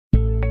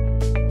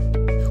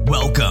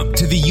Welcome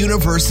to the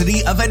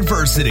University of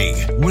Adversity,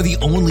 where the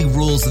only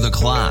rules of the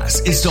class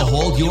is to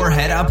hold your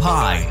head up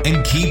high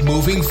and keep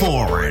moving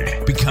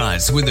forward.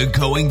 Because when the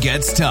going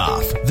gets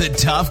tough, the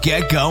tough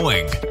get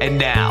going. And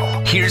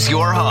now, here's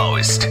your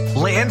host,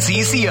 Lance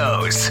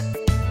Ecios.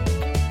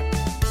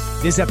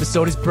 This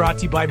episode is brought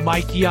to you by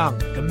Mike Young,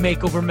 the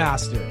Makeover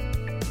Master.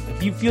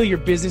 If you feel your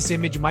business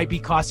image might be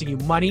costing you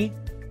money,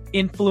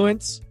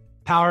 influence,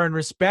 power, and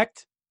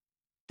respect,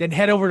 then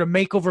head over to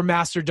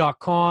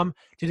makeovermaster.com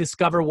to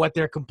discover what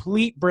their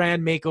complete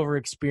brand makeover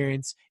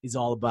experience is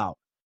all about.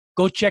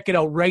 Go check it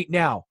out right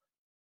now,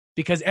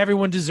 because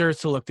everyone deserves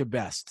to look their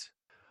best.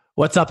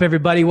 What's up,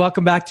 everybody?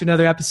 Welcome back to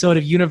another episode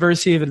of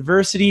University of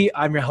Adversity.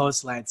 I'm your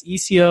host, Lance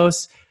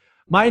Ecios.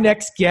 My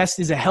next guest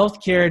is a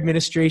healthcare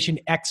administration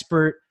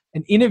expert,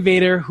 an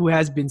innovator who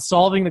has been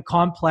solving the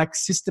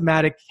complex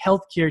systematic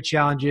healthcare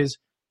challenges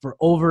for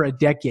over a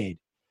decade.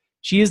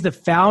 She is the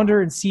founder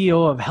and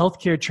CEO of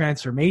Healthcare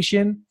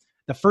Transformation,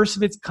 the first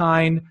of its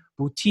kind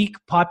boutique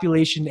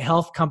population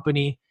health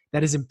company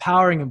that is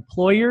empowering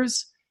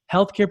employers,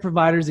 healthcare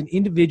providers, and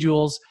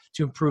individuals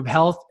to improve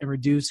health and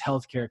reduce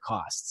healthcare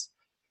costs.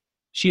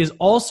 She is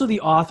also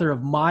the author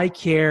of My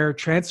Care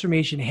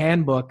Transformation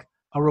Handbook,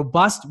 a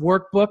robust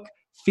workbook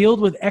filled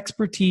with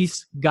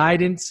expertise,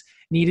 guidance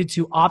needed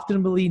to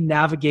optimally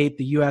navigate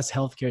the U.S.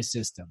 healthcare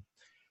system.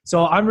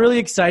 So I'm really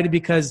excited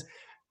because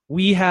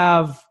we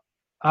have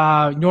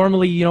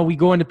normally, we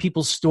go into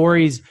people's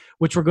stories,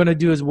 which we're going to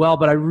do as well,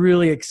 but I'm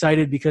really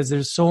excited because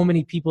there's so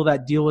many people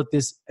that deal with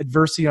this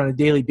adversity on a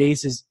daily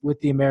basis with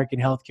the American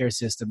healthcare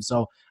system.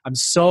 So I'm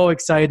so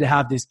excited to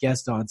have this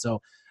guest on.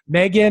 So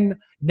Megan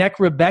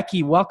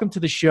Nekrabecki, welcome to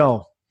the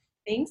show.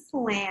 Thanks,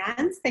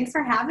 Lance. Thanks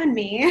for having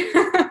me.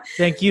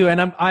 Thank you. And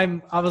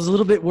I was a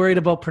little bit worried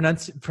about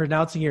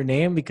pronouncing your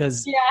name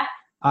because,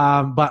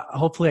 but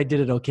hopefully I did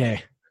it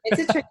okay.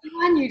 It's a tricky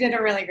one. You did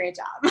a really great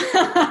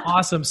job.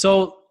 Awesome.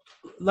 So,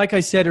 like I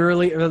said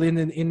early in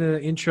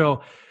the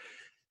intro,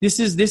 this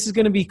is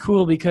going to be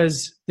cool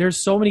because there's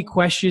so many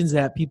questions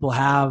that people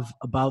have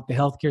about the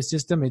healthcare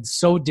system. It's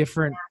so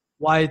different.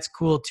 Why it's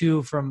cool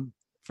too, from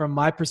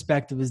my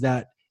perspective, is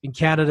that in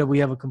Canada we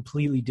have a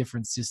completely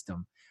different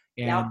system,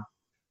 and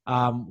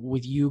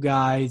with you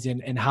guys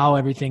and how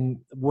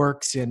everything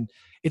works, and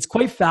it's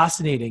quite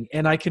fascinating.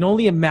 And I can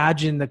only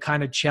imagine the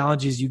kind of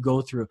challenges you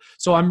go through.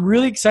 So I'm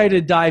really excited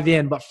to dive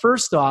in. But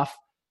first off,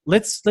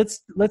 let's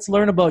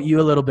learn about you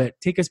a little bit.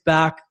 Take us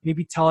back.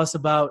 Maybe tell us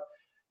about,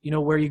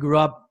 where you grew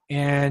up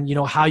and,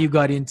 how you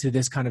got into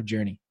this kind of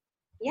journey.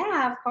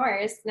 Yeah, of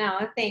course.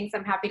 No, thanks.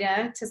 I'm happy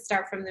to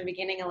start from the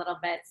beginning a little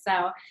bit.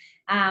 So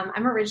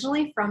I'm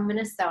originally from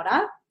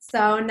Minnesota,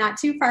 so not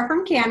too far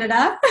from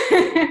Canada.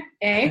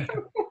 Okay.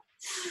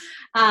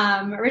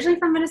 Originally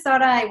from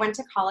Minnesota, I went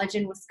to college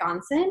in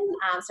Wisconsin.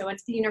 So I went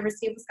to the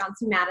University of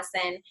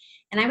Wisconsin-Madison,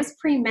 and I was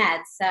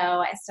pre-med. So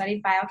I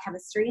studied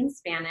biochemistry and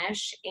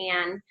Spanish,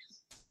 and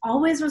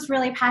always was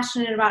really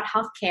passionate about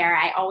healthcare.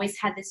 I always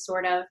had this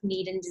sort of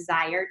need and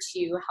desire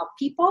to help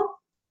people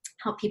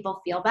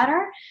feel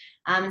better.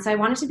 And so I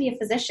wanted to be a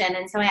physician.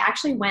 And so I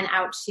actually went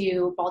out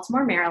to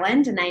Baltimore,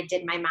 Maryland, and I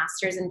did my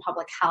master's in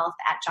public health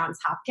at Johns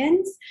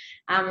Hopkins.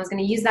 I was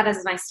going to use that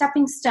as my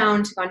stepping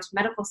stone to go into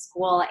medical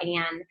school.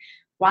 And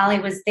while I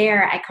was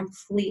there, I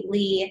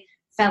completely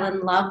fell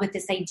in love with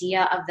this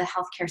idea of the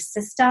healthcare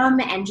system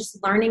and just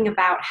learning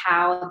about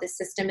how the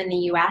system in the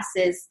U.S.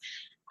 has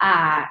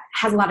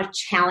a lot of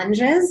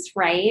challenges,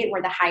 right?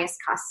 We're the highest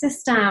cost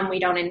system. We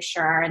don't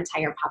insure our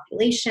entire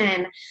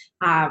population.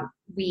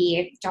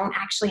 We don't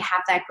actually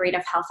have that great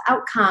of health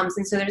outcomes.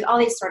 And so there's all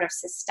these sort of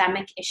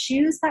systemic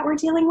issues that we're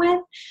dealing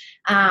with.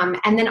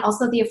 And then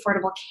also the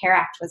Affordable Care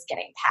Act was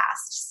getting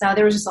passed. So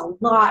there was just a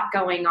lot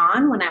going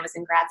on when I was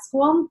in grad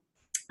school.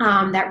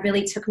 That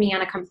really took me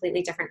on a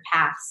completely different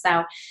path.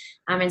 So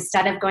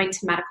instead of going to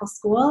medical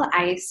school,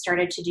 I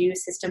started to do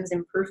systems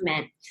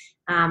improvement.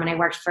 And I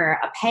worked for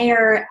a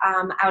payer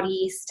out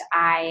east.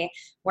 I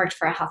worked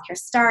for a healthcare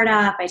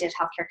startup. I did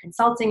healthcare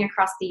consulting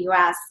across the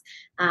U.S.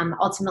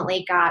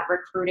 Ultimately got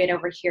recruited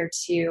over here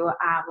to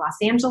Los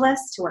Angeles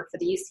to work for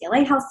the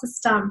UCLA health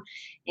system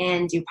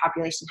and do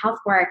population health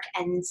work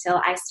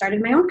until I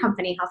started my own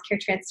company, Healthcare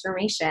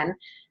Transformation,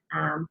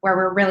 where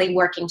we're really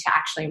working to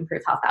actually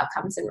improve health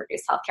outcomes and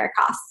reduce healthcare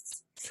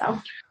costs. So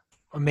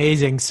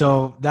amazing.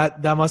 So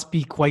that must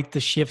be quite the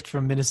shift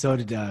from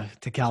Minnesota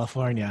to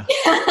California.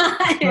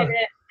 It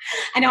is.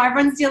 I know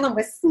everyone's dealing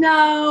with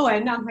snow,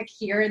 and I'm like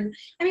here, and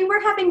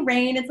we're having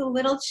rain. It's a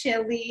little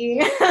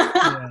chilly.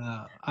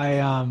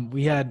 Yeah,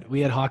 we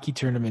had hockey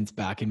tournaments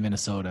back in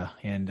Minnesota,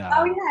 and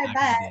I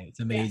bet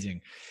it's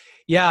amazing.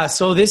 Yeah,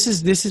 so this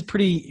is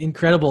pretty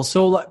incredible.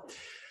 So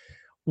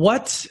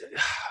what,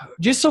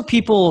 just so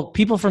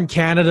people from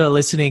Canada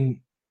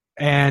listening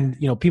and,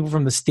 people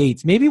from the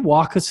States, maybe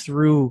walk us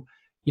through,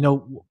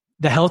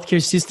 the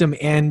healthcare system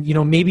and,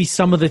 maybe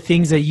some of the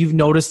things that you've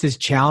noticed as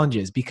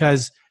challenges,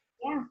 because,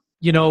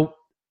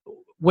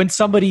 when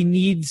somebody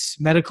needs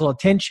medical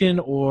attention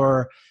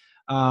or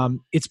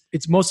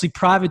it's mostly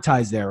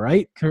privatized there,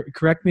 right?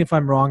 Correct me if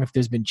I'm wrong, if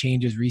there's been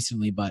changes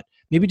recently, but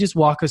maybe just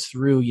walk us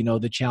through,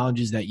 the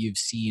challenges that you've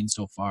seen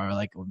so far,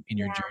 like in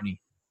your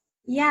journey.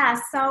 Yeah,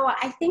 so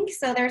I think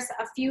so. There's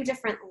a few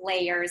different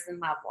layers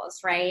and levels,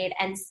 right?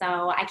 And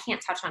so I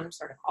can't touch on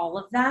sort of all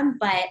of them,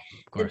 but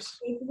the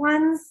big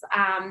ones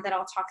that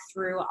I'll talk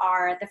through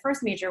are, the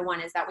first major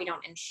one is that we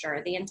don't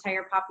insure the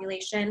entire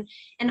population.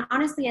 And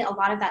honestly, a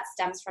lot of that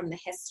stems from the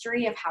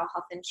history of how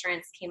health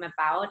insurance came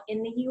about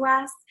in the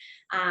US.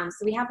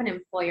 So we have an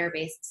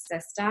employer-based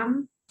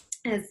system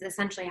is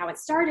essentially how it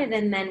started.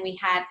 And then we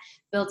had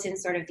built in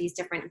sort of these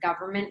different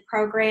government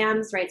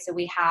programs, right? So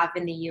we have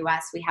in the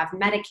US, we have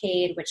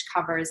Medicaid, which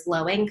covers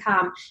low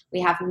income.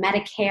 We have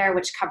Medicare,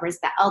 which covers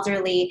the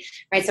elderly,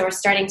 right? So we're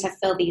starting to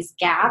fill these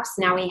gaps.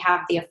 Now we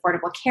have the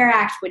Affordable Care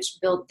Act, which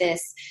built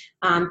this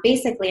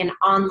basically an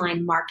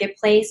online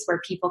marketplace where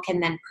people can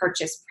then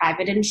purchase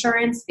private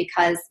insurance,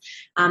 because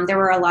there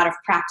were a lot of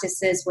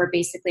practices where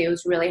basically it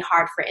was really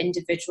hard for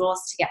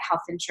individuals to get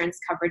health insurance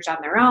coverage on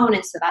their own.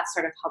 And so that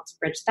sort of helped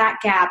bridge that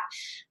gap.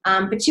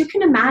 But you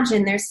can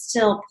imagine there's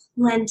still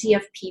plenty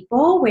of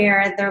people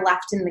where they're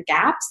left in the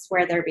gaps,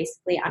 where they're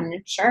basically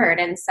uninsured.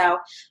 And so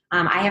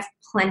I have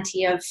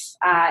plenty of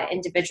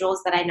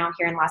individuals that I know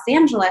here in Los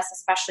Angeles,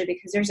 especially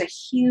because there's a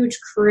huge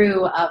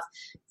crew of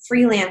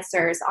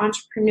freelancers,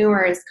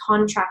 entrepreneurs,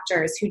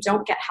 contractors who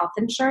don't get health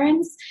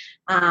insurance,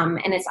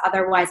 and it's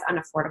otherwise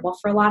unaffordable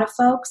for a lot of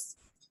folks.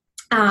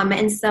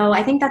 And so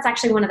I think that's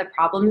actually one of the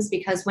problems,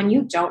 because when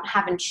you don't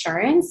have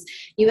insurance,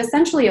 you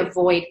essentially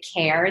avoid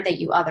care that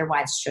you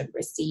otherwise should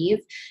receive.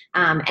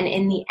 And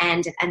in the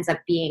end, it ends up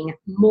being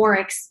more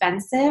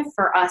expensive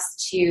for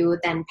us to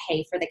then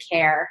pay for the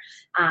care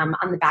on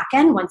the back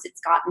end once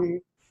it's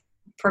gotten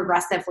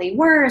progressively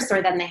worse,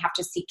 or then they have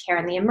to seek care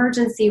in the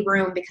emergency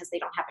room because they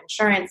don't have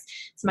insurance.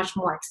 It's much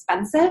more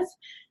expensive.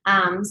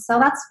 So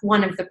that's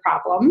one of the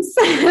problems.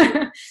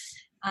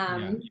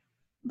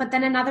 But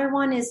then another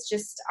one is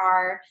just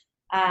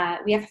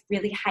we have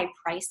really high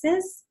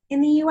prices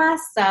in the US.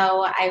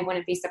 So I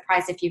wouldn't be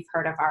surprised if you've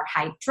heard of our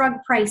high drug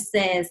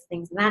prices,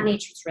 things of that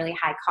nature. It's really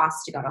high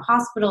cost to go to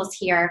hospitals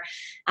here.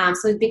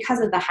 So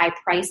because of the high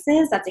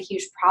prices, that's a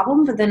huge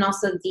problem. But then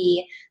also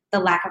the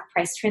lack of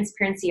price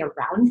transparency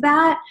around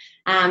that.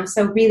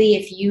 So really,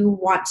 if you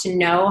want to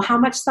know how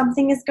much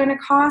something is going to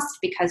cost,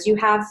 because you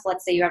have,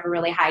 let's say you have a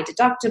really high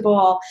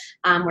deductible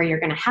where you're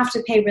going to have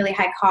to pay really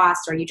high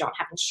cost, or you don't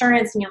have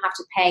insurance and you'll have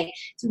to pay,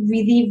 it's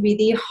really,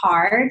 really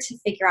hard to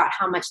figure out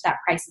how much that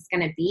price is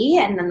going to be.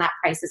 And then that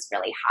price is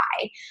really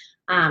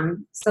high.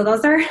 So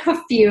those are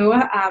a few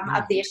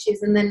of the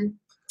issues. And then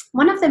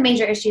one of the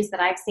major issues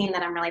that I've seen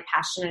that I'm really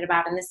passionate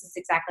about, and this is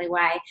exactly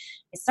why I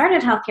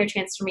started Healthcare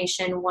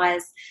Transformation,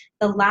 was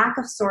the lack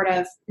of sort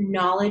of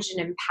knowledge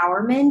and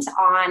empowerment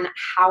on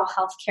how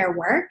healthcare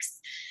works.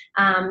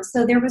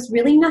 So there was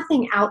really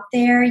nothing out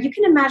there. You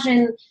can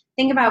imagine,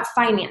 think about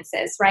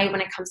finances, right?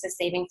 When it comes to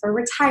saving for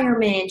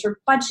retirement or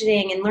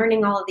budgeting and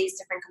learning all of these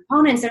different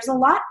components, there's a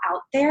lot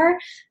out there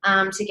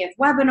to give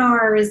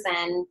webinars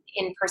and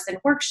in-person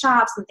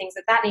workshops and things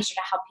of that nature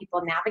to help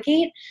people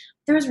navigate.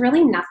 There's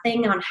really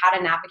nothing on how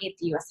to navigate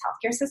the US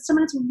healthcare system,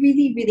 and it's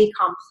really, really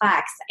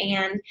complex.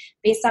 And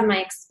based on my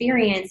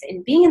experience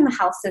in being in the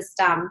health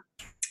system,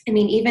 I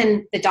mean,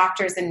 even the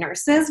doctors and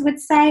nurses would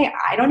say,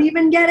 I don't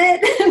even get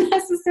it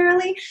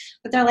necessarily,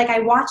 but they're like, I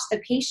watch the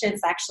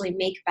patients actually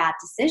make bad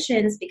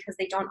decisions because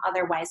they don't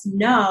otherwise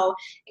know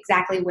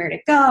exactly where to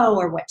go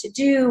or what to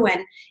do.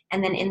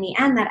 And then in the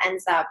end, that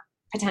ends up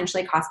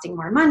potentially costing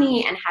more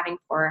money and having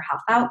poorer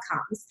health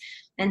outcomes.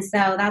 And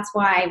so that's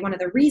why one of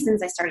the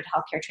reasons I started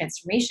Healthcare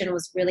Transformation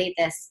was really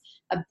this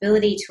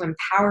ability to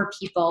empower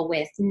people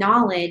with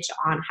knowledge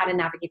on how to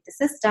navigate the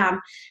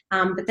system.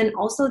 But then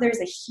also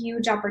there's a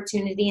huge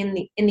opportunity in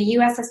the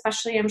US,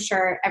 especially. I'm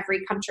sure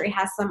every country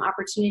has some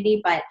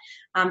opportunity, but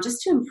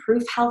just to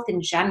improve health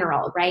in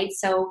general, right?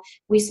 So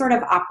we sort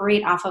of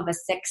operate off of a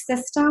sick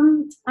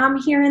system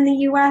here in the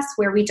US,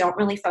 where we don't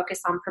really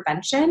focus on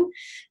prevention.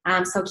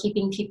 So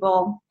keeping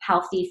people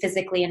healthy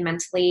physically and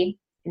mentally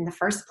in the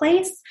first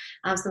place,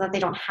 so that they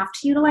don't have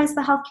to utilize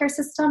the healthcare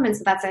system. And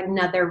so that's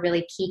another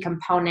really key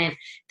component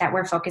that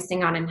we're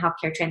focusing on in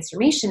Healthcare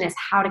Transformation, is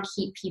how to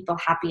keep people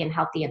happy and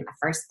healthy in the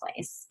first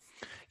place.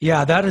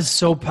 Yeah, that is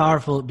so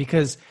powerful,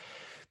 because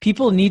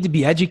people need to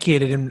be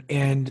educated.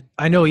 And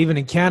I know even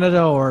in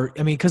Canada,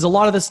 because a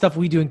lot of the stuff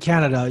we do in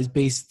Canada is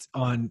based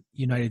on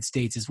United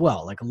States as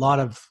well. Like a lot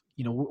of,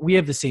 we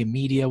have the same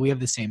media, we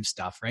have the same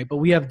stuff, right? But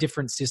we have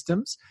different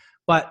systems.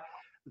 But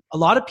a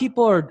lot of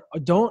people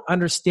don't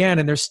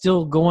understand, and they're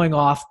still going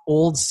off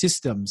old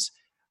systems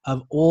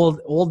of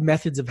old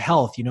methods of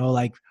health.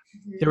 Like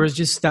there was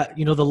just that,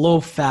 the low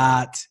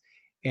fat,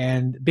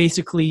 and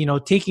basically,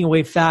 taking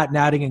away fat and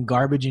adding in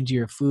garbage into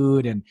your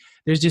food. And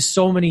there's just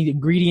so many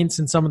ingredients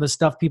in some of the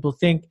stuff people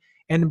think.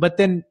 But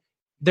then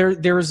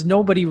there is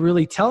nobody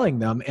really telling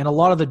them. And a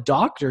lot of the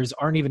doctors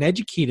aren't even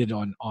educated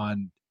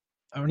on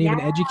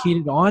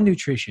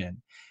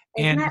nutrition.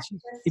 And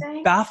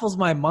it baffles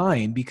my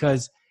mind,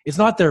 because it's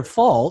not their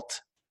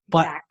fault.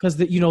 but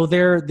Exactly. because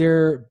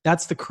they're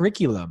that's the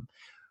curriculum.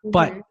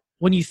 But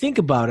when you think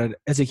about it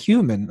as a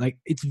human, like,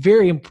 it's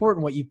very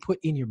important what you put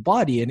in your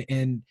body,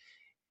 and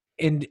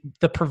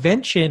the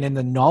prevention and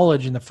the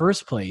knowledge in the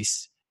first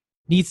place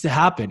needs to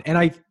happen.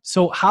 And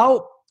so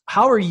how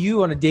are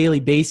you on a daily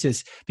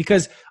basis?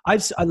 Because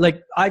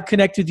I've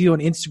connected with you on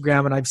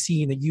Instagram, and I've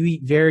seen that you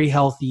eat very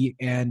healthy,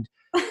 and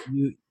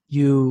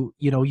you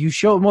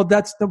show, well,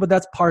 but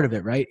that's part of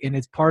it, right? And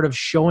it's part of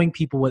showing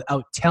people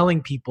without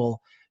telling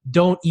people,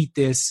 don't eat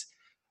this,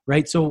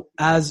 right? So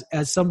as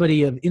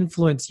somebody of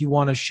influence, you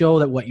want to show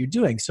that what you're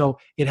doing, so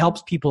it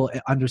helps people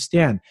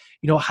understand.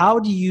 How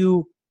do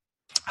you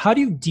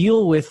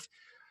deal with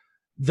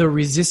the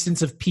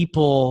resistance of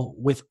people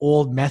with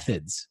old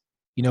methods?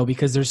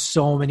 Because there's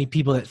so many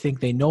people that think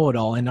they know it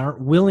all and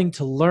aren't willing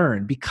to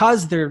learn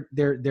because they're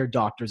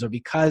doctors, or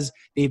because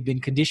they've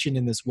been conditioned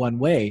in this one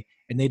way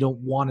and they don't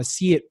want to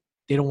see it.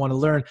 They don't want to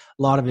learn.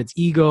 A lot of it's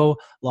ego,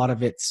 a lot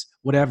of it's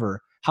whatever.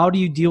 How do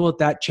you deal with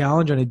that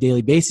challenge on a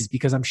daily basis?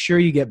 Because I'm sure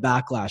you get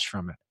backlash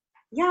from it.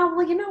 Yeah,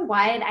 well, you know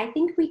what? I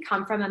think we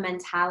come from a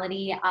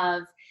mentality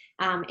of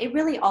it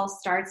really all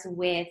starts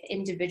with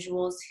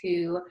individuals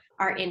who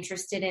are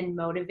interested and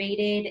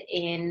motivated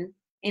in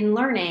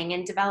learning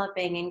and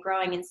developing and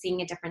growing and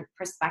seeing a different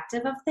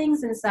perspective of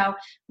things. And so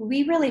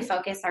we really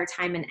focus our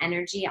time and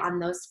energy on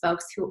those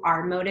folks who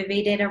are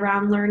motivated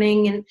around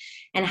learning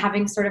and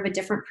having sort of a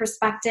different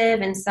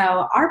perspective. And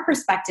so our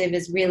perspective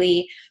is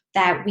really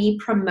that we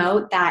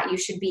promote that you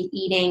should be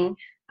eating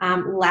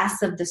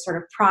less of the sort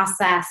of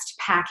processed,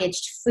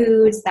 packaged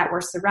foods that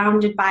we're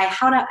surrounded by,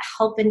 how to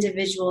help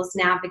individuals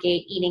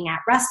navigate eating at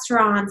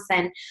restaurants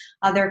and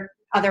other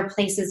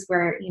places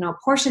where,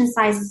 portion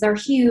sizes are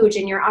huge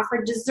and you're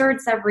offered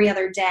desserts every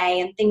other day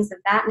and things of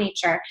that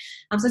nature.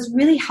 So it's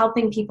really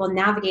helping people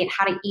navigate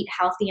how to eat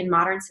healthy in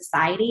modern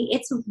society.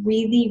 It's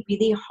really,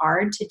 really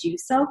hard to do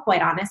so,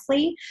 quite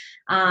honestly.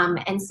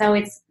 And so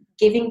it's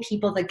giving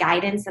people the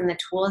guidance and the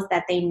tools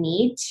that they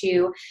need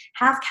to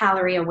have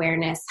calorie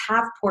awareness,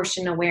 have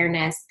portion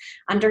awareness,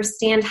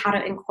 understand how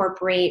to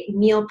incorporate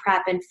meal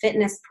prep and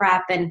fitness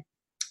prep, and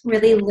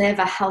really live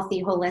a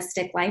healthy,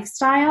 holistic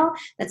lifestyle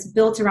that's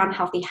built around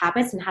healthy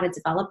habits and how to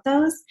develop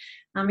those,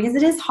 because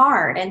it is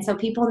hard. And so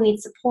people need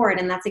support.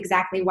 And that's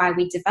exactly why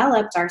we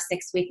developed our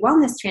 6-week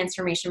wellness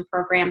transformation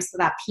program, so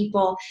that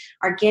people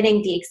are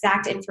getting the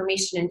exact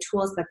information and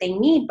tools that they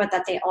need, but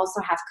that they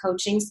also have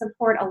coaching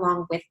support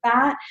along with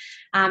that.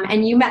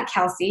 And you met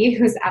Kelsey,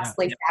 who's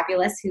absolutely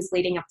fabulous, who's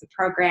leading up the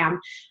program.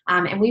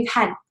 And we've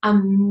had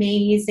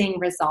amazing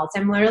results.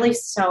 I'm literally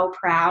so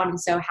proud and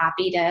so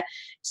happy to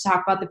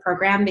talk about the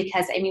program,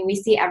 because we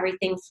see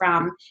everything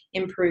from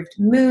improved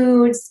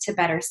moods to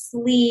better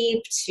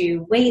sleep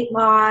to weight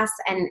loss.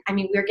 And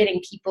we're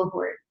getting people who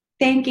are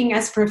thanking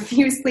us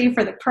profusely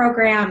for the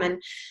program.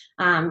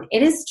 And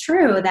it is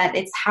true that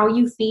it's how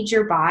you feed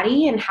your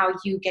body and how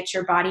you get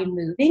your body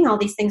moving. All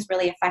these things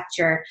really affect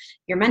your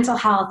mental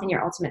health and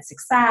your ultimate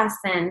success.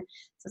 And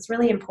so it's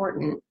really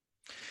important.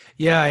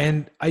 Yeah.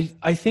 And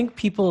I think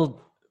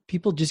people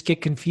just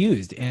get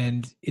confused,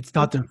 and it's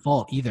not their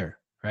fault either,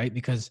 right?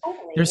 Because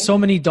there's so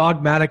many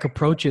dogmatic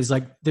approaches,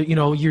 like,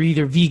 you're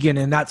either vegan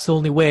and that's the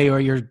only way, or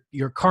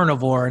you're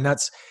carnivore, and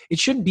it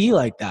shouldn't be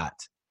like that.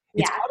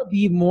 It's got to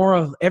be more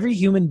of, every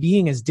human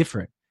being is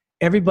different.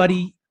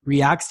 Everybody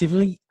reacts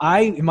differently.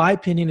 In my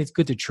opinion, it's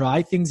good to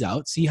try things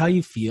out, see how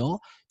you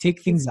feel,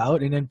 take things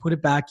out, and then put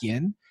it back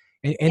in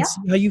and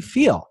see how you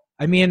feel.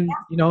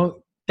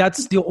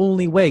 That's the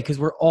only way, because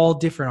we're all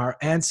different. Our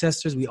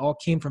ancestors, we all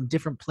came from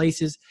different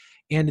places.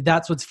 And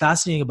that's what's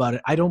fascinating about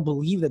it. I don't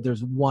believe that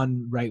there's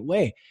one right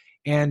way.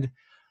 And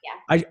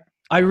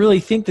I really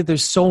think that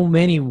there's so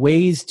many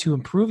ways to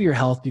improve your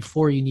health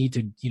before you need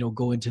to,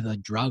 go into the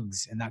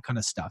drugs and that kind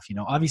of stuff.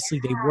 Obviously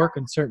they work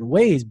in certain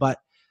ways, but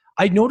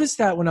I noticed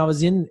that when I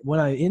was in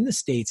the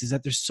States, is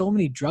that there's so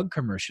many drug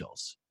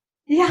commercials.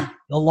 Yeah.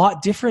 A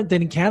lot different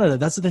than in Canada.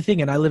 That's the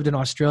thing. And I lived in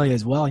Australia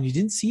as well, and you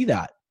didn't see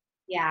that.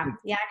 Yeah.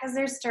 Yeah. Because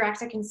there's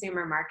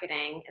direct-to-consumer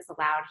marketing is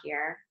allowed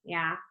here.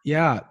 Yeah.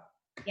 Yeah.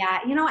 Yeah.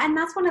 And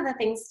that's one of the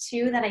things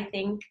too that I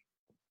think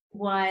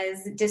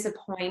was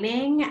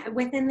disappointing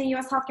within the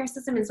U.S. healthcare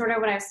system, and sort of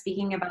what I was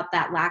speaking about,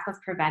 that lack of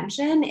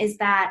prevention, is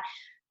that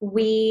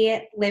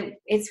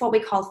it's what we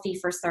call fee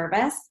for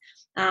service,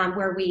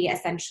 where we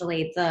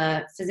essentially,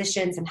 the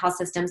physicians and health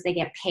systems, they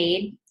get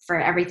paid for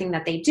everything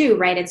that they do,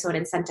 right? And so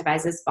it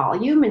incentivizes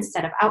volume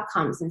instead of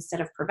outcomes, instead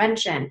of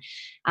prevention.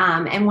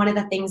 And one of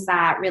the things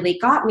that really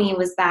got me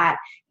was that,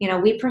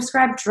 we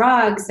prescribe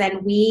drugs,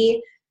 and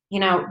we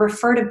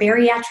refer to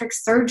bariatric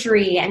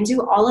surgery and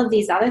do all of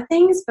these other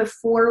things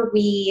before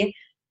we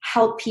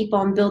help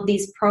people and build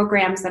these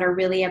programs that are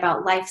really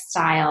about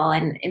lifestyle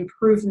and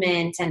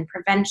improvement and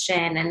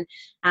prevention.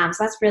 And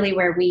so that's really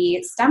where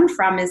we stemmed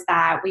from, is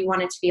that we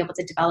wanted to be able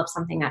to develop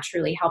something that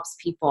truly helps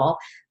people,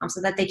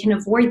 so that they can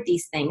avoid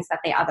these things that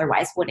they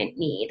otherwise wouldn't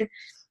need.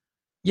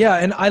 Yeah.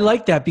 And I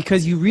like that,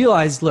 because you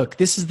realize, look,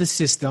 this is the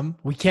system.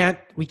 We can't,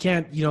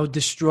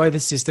 destroy the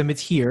system.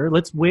 It's here.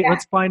 Let's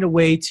find a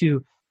way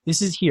to,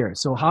 this is here.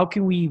 So how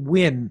can we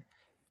win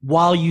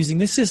while using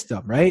the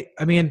system, right?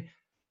 I mean,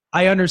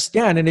 I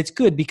understand, and it's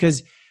good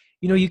because,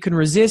 you can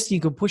resist, you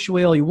can push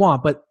away all you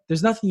want, but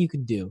there's nothing you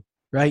can do,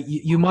 right?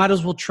 You might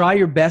as well try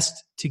your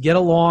best to get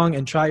along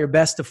and try your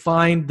best to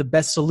find the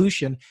best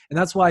solution. And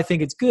that's why I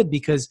think it's good,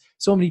 because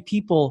so many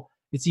people,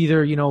 it's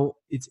either,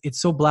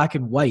 it's so black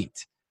and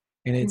white.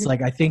 And it's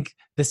like, I think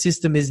the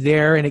system is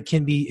there and it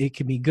can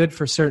be good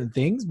for certain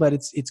things, but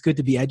it's good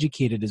to be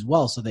educated as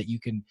well so that you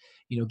can,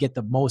 get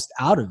the most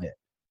out of it.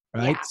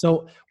 Right. Yeah.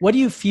 So what do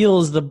you feel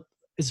is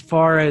as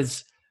far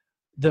as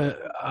the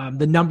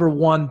number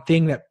one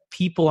thing that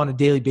people on a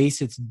daily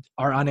basis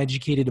are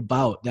uneducated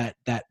about that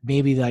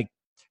maybe like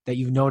that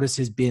you've noticed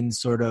has been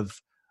sort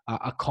of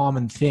a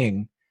common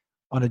thing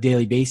on a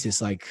daily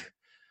basis, like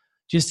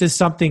just as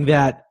something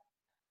that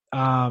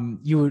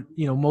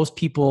most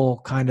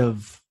people kind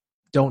of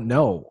don't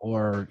know,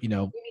 or You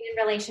mean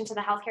in relation to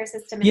the healthcare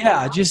system?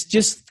 Yeah,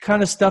 just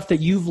kind of stuff that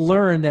you've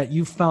learned that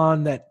you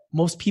found that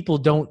most people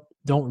don't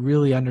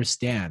really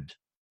understand.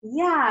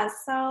 Yeah,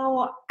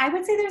 so I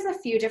would say there's a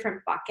few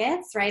different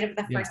buckets, right, of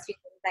the first few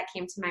things that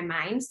came to my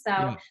mind.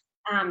 So,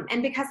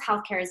 and because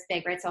healthcare is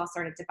big, right, so I'll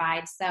sort of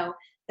divide. So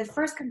the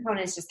first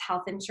component is just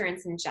health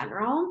insurance in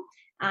general.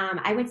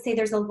 I would say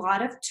there's a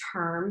lot of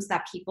terms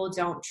that people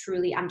don't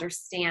truly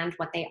understand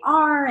what they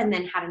are and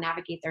then how to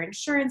navigate their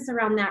insurance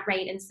around that,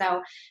 right? And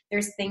so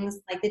there's things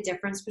like the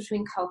difference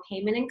between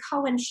co-payment and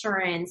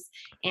co-insurance,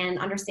 and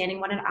understanding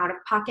what an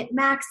out-of-pocket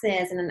max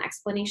is, and an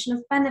explanation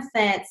of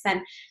benefits,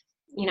 and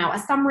a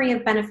summary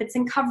of benefits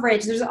and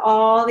coverage. There's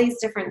all these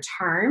different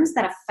terms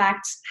that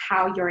affect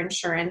how your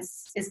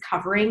insurance is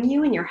covering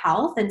you and your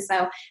health. And so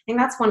I think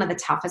that's one of the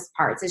toughest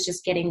parts, is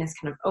just getting this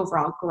kind of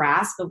overall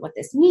grasp of what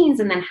this means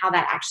and then how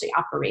that actually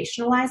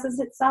operationalizes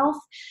itself.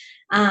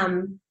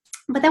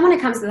 But then when it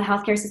comes to the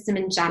healthcare system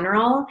in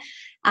general,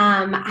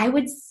 I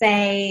would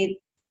say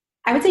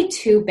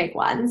two big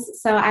ones.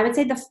 So I would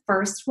say the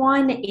first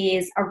one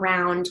is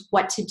around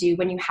what to do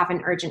when you have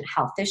an urgent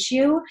health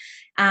issue.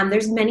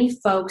 There's many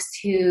folks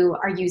who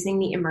are using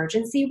the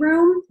emergency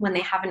room when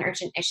they have an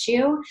urgent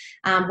issue,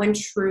 when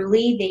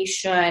truly they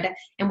should,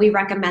 and we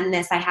recommend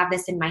this. I have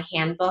this in my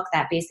handbook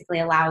that basically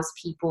allows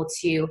people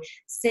to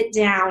sit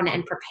down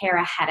and prepare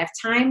ahead of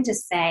time to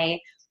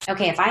say,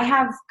 okay, if I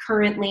have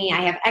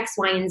X,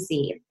 Y, and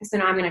Z. So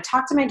now I'm going to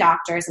talk to my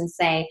doctors and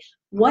say,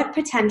 what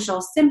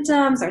potential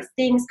symptoms or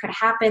things could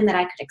happen that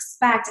I could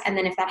expect? And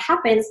then if that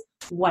happens,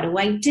 what do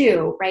I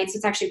do, right? So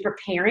it's actually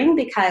preparing,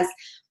 because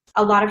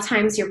a lot of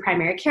times your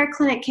primary care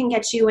clinic can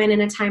get you in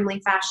a timely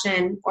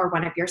fashion, or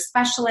one of your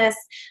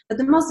specialists. But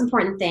the most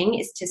important thing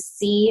is to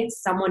see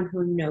someone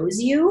who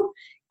knows you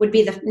would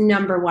be the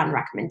number one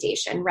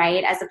recommendation,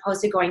 right? As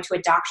opposed to going to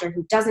a doctor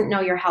who doesn't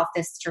know your health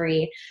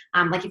history.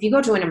 Like if you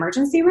go to an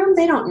emergency room,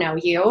 they don't know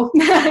you,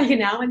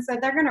 and so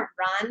they're going to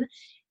run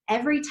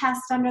every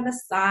test under the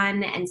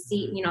sun and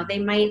see, they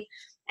might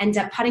end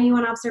up putting you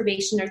on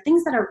observation or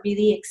things that are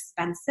really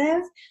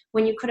expensive,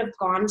 when you could have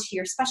gone to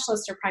your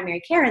specialist or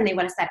primary care and they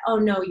would have said, oh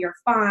no, you're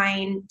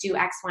fine, do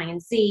X, Y,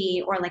 and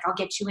Z, or like, I'll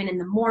get you in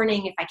the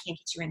morning if I can't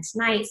get you in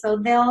tonight. So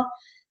they'll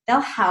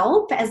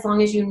help as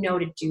long as you know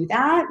to do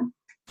that.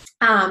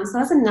 So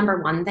that's the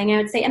number one thing I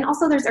would say. And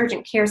also there's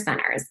urgent care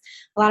centers.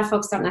 A lot of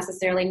folks don't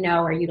necessarily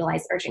know or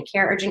utilize urgent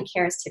care. Urgent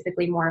care is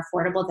typically more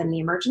affordable than the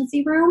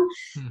emergency room.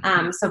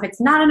 So if it's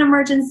not an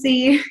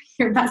emergency,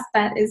 your best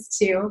bet is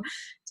to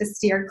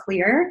steer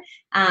clear.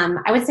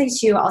 I would say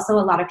too, also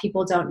a lot of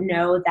people don't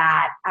know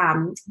that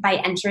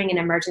by entering an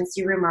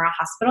emergency room or a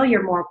hospital,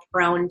 you're more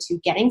prone to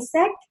getting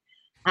sick,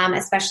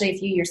 especially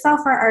if you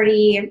yourself are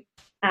already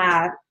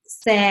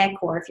sick,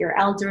 or if you're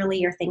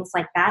elderly or things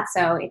like that.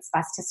 So it's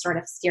best to sort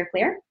of steer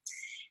clear.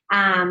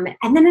 And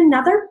then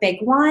another big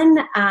one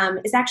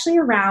is actually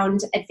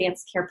around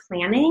advanced care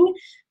planning,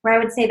 where I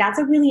would say that's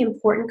a really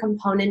important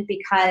component,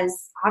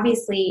 because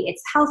obviously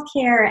it's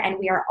healthcare and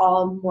we are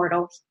all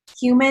mortal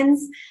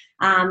humans.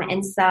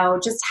 And so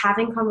just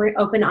having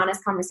open,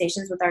 honest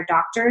conversations with our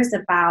doctors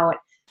about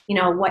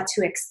what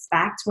to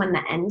expect when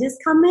the end is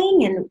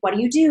coming, and what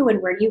do you do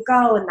and where do you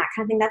go, and that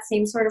kind of thing, that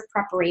same sort of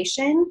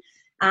preparation.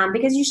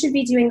 Because you should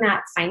be doing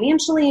that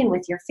financially and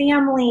with your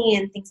family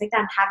and things like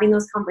that, and having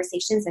those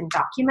conversations and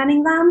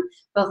documenting them,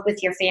 both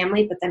with your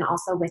family, but then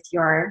also with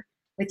your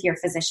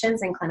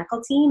physicians and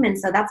clinical team. And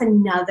so that's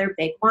another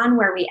big one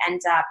where we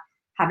end up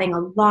having a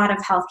lot of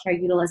healthcare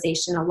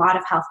utilization, a lot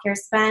of healthcare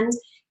spend,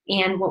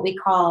 and what we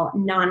call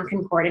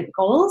non-concordant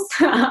goals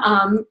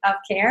of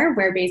care,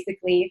 where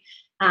basically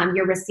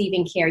you're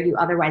receiving care you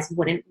otherwise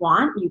wouldn't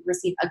want. You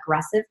receive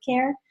aggressive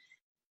care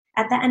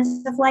at the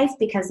end of life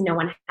because no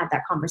one had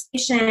that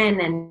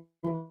conversation,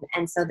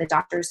 and so the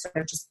doctors sort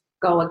of just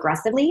go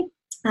aggressively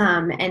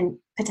and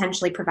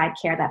potentially provide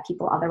care that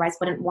people otherwise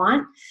wouldn't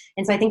want.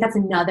 And so I think that's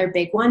another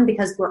big one,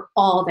 because we're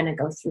all going to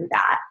go through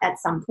that at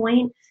some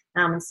point.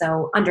 And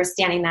so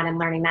understanding that and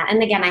learning that.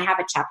 And again, I have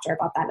a chapter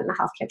about that in the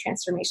Healthcare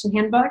Transformation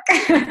Handbook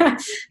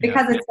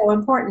because it's so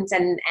important,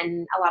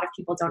 and a lot of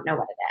people don't know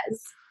what it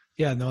is.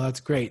 Yeah, no,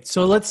 that's great.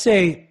 So let's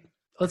say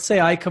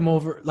I come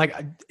over, like,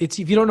 it's,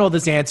 if you don't know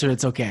this answer,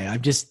 it's okay.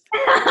 I'm just,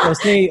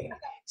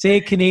 say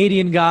a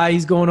Canadian guy,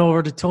 he's going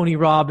over to Tony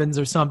Robbins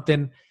or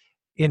something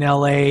in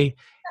LA,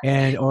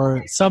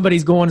 or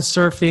somebody's going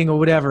surfing or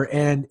whatever,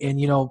 and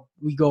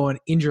we go and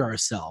injure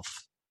ourselves.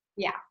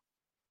 Yeah.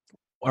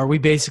 Are we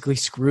basically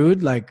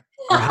screwed? Like,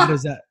 or how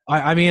does that,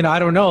 I mean, I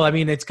don't know. I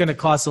mean, it's going to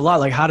cost a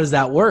lot. Like, how does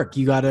that work?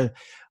 You got to,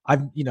 I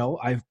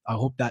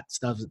hope that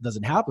stuff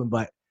doesn't happen,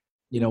 but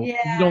you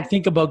don't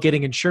think about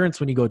getting insurance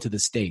when you go to the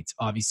States,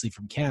 obviously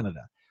from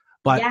Canada,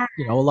 but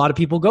a lot of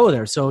people go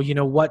there. So,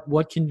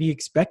 what can be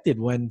expected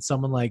when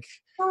someone like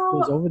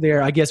goes over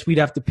there? I guess we'd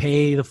have to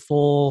pay the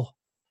full,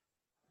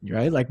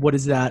 right? Like, what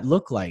does that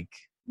look like?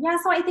 Yeah,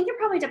 so I think it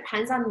probably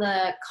depends on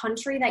the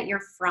country that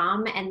you're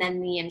from and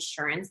then the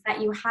insurance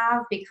that you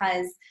have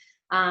because,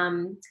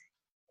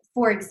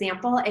 for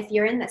example, if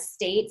you're in the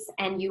States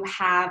and you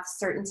have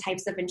certain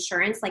types of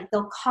insurance, like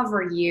they'll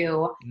cover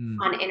you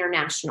on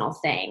international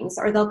things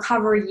or they'll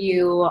cover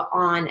you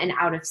on an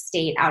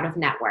out-of-state,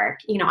 out-of-network,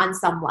 on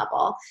some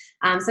level.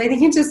 So I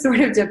think it just sort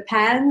of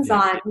depends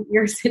on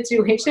your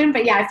situation.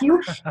 But yeah, if you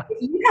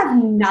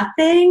have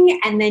nothing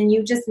and then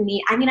you just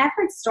need, I've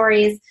heard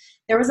stories.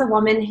 There was a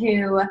woman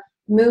who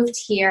moved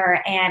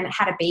here and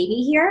had a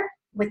baby here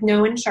with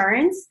no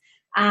insurance.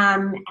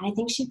 And I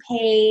think she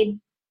paid,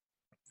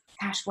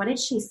 gosh, what did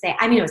she say?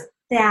 It was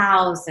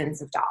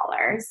thousands of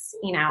dollars.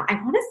 I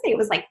want to say it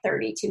was like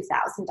 $32,000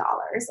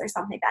 or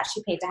something that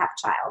she paid to have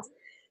a child.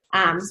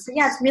 So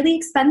yeah, it's really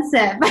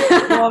expensive.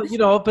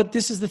 Well, but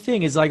this is the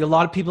thing is like a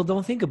lot of people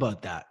don't think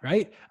about that,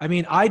 right?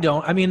 I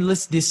don't.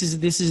 Listen, this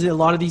is a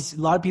lot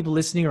of people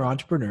listening are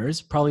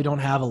entrepreneurs, probably don't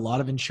have a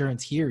lot of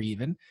insurance here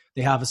even.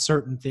 They have a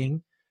certain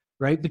thing,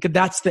 right? Because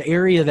that's the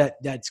area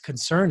that's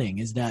concerning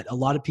is that a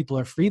lot of people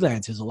are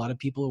freelancers. A lot of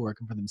people are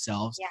working for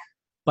themselves. Yeah.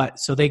 But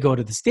so they go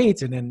to the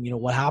States and then,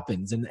 what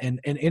happens? And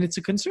it's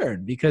a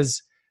concern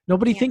because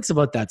nobody thinks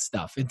about that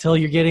stuff until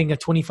you're getting a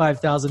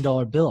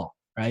 $25,000 bill,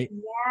 right?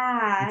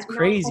 Yeah. It's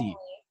crazy. Totally.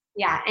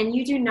 Yeah. And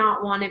you do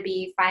not want to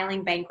be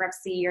filing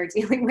bankruptcy or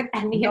dealing with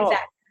any of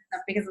that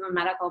stuff because of a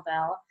medical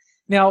bill.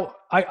 Now,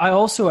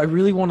 I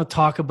really want to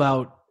talk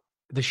about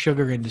the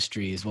sugar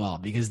industry as well,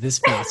 because this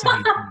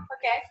fascinates me.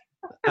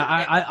 Okay.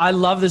 I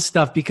love this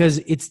stuff because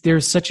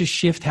there's such a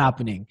shift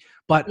happening.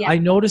 But I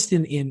noticed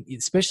in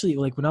especially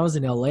like when I was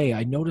in LA,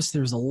 I noticed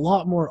there's a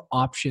lot more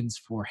options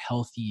for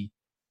healthy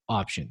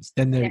options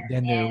than there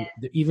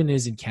even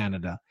is in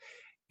Canada.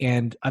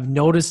 And I've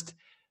noticed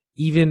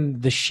even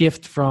the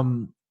shift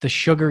from the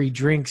sugary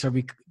drinks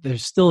they're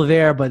still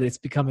there, but it's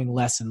becoming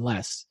less and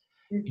less.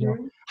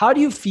 Mm-hmm. How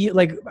do you feel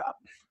like?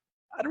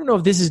 I don't know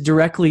if this is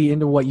directly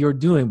into what you're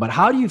doing, but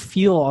how do you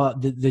feel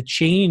the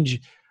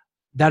change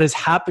that is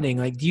happening?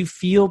 Like, do you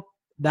feel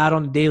that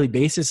on a daily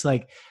basis?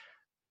 Like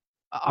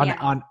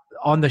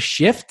on the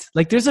shift,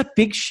 like there's a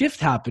big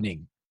shift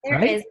happening. There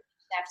right? is a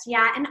shift.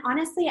 Yeah. And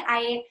honestly,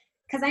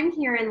 because I'm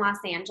here in Los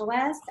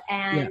Angeles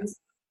and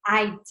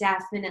I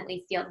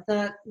definitely feel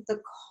the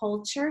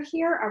culture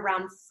here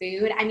around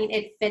food.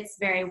 It fits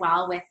very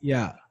well with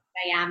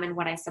I am and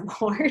what I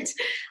support.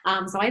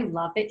 So I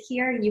love it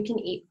here. You can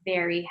eat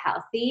very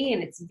healthy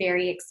and it's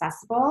very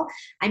accessible.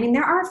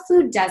 There are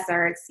food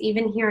deserts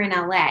even here in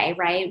LA,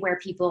 right? Where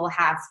people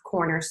have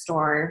corner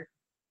store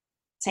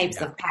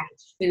types of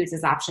packaged foods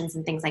as options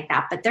and things like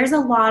that. But there's a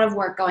lot of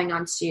work going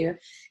on to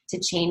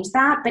change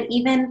that. But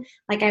even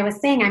like I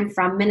was saying, I'm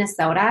from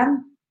Minnesota.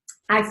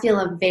 I feel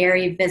a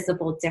very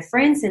visible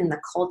difference in the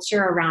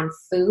culture around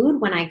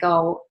food when I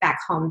go back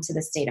home to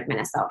the state of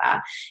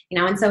Minnesota,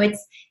 and so it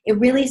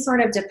really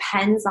sort of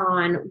depends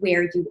on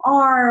where you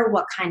are,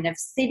 what kind of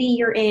city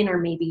you're in, or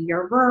maybe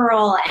you're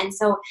rural. And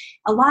so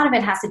a lot of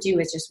it has to do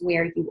with just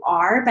where you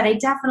are. But I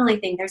definitely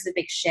think there's a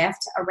big shift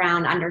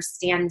around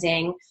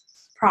understanding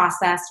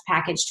processed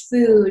packaged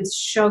foods,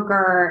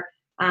 sugar,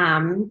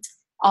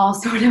 all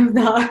sort of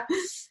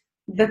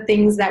the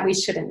things that we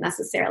shouldn't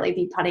necessarily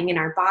be putting in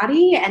our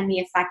body and the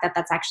effect that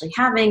that's actually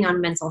having on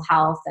mental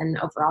health and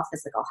overall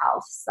physical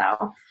health.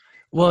 So,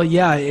 well,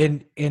 yeah.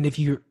 And if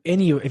you're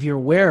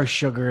aware of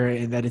sugar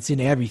and that it's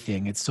in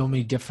everything, it's so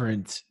many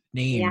different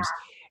names.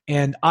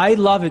 And I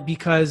love it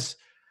because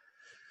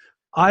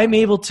I'm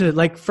able to,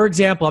 like, for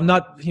example, I'm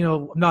not,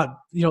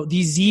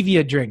 these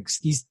Zevia drinks,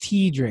 these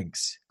tea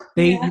drinks,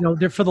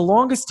 they're for the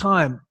longest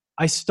time,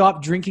 I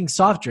stopped drinking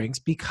soft drinks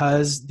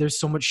because there's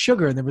so much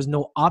sugar and there was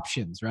no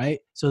options, right?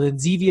 So then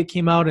Zevia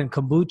came out and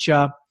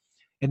kombucha,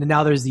 and then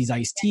now there's these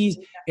iced teas,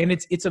 and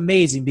it's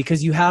amazing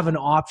because you have an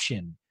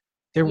option.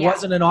 There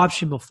wasn't an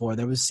option before.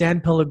 There was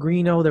San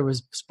Pellegrino, there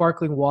was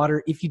sparkling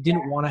water if you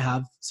didn't want to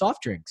have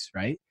soft drinks,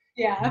 right?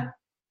 Yeah.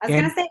 I was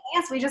going to say,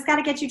 yes, we just got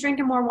to get you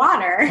drinking more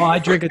water. Oh, I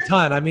drink a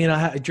ton.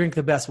 I drink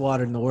the best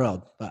water in the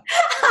world. But,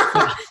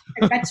 I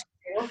bet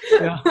you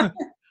do.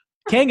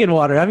 Kangen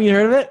water. Have you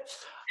heard of it?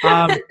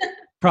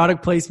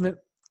 Product placement.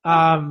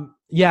 And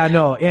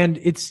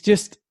it's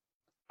just,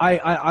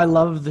 I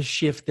love the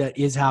shift that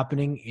is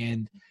happening,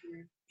 and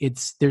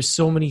there's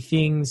so many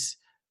things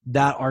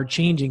that are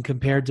changing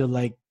compared to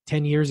like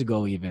 10 years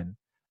ago even.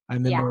 I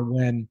remember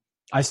when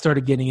I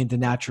started getting into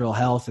natural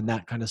health and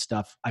that kind of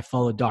stuff, I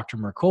followed Dr.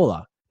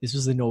 Mercola. This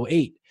was in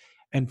 2008.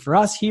 And for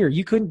us here,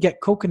 you couldn't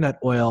get coconut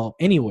oil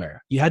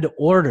anywhere. You had to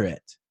order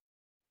it.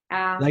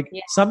 Like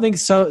Yeah.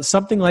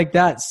 something like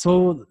that.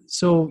 So,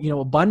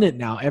 abundant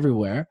now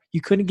everywhere.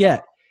 You couldn't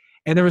get.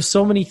 And there were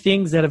so many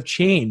things that have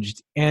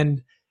changed.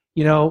 And,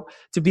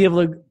 to be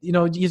able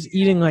to, just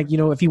eating like,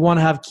 if you want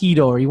to have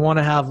keto or you want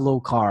to have low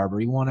carb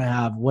or you want to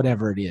have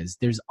whatever it is,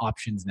 there's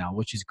options now,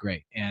 which is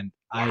great. And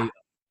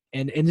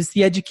and it's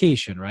the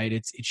education, right?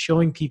 It's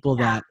showing people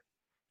that,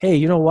 hey,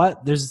 you know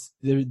what?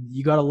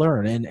 You got to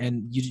learn.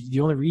 And the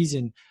only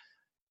reason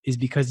is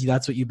because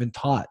that's what you've been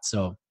taught.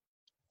 So,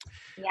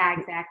 yeah,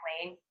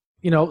 exactly.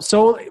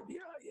 So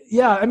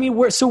yeah, I mean,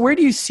 where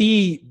do you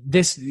see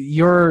this,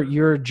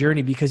 your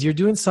journey? Because you're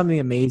doing something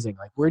amazing.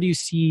 Like, where do you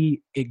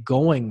see it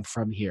going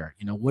from here?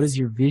 What is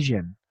your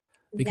vision?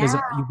 Because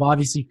you've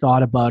obviously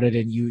thought about it,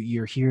 and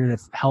you're here to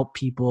help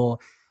people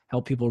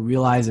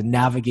realize and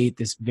navigate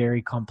this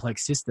very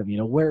complex system.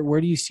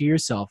 Where do you see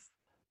yourself?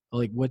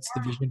 Like, what's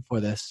the vision for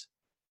this?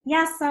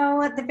 Yeah,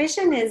 so the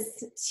vision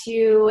is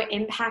to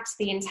impact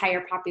the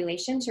entire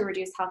population to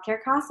reduce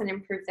healthcare costs and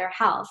improve their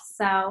health.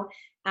 So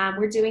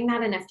we're doing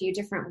that in a few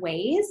different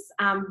ways,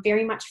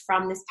 very much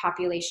from this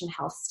population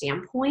health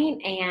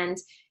standpoint, and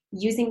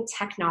using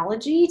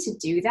technology to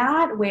do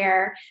that,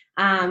 where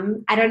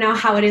I don't know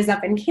how it is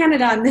up in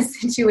Canada in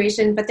this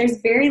situation, but there's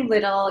very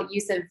little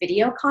use of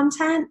video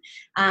content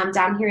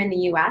down here in the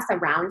US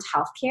around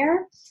healthcare.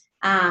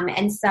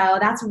 And so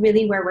that's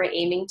really where we're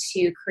aiming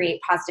to create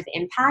positive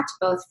impact,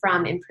 both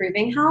from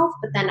improving health,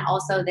 but then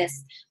also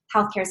this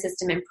healthcare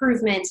system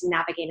improvement and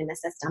navigating the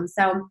system.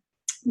 So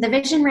the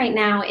vision right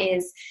now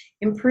is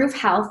improve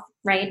health,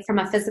 right, from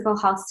a physical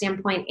health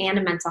standpoint and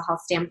a mental health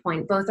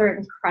standpoint. Both are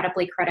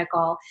incredibly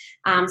critical.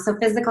 So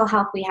physical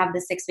health, we have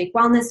the 6-week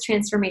wellness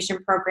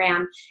transformation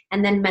program,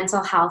 and then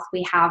mental health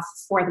we have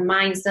For the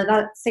Mind. So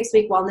that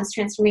 6-week wellness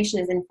transformation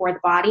is in For the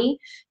Body,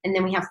 and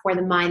then we have For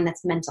the Mind,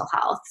 that's mental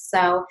health.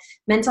 So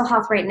mental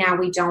health right now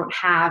we don't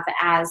have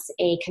as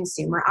a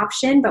consumer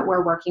option, but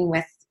we're working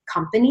with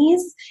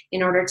companies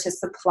in order to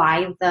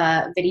supply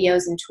the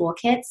videos and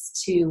toolkits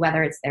to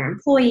whether it's their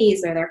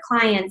employees or their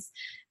clients.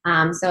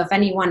 So if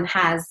anyone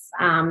has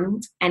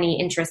any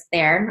interest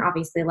there,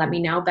 obviously let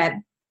me know. But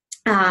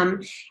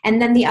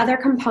and then the other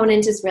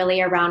component is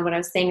really around what I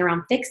was saying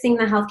around fixing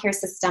the healthcare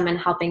system and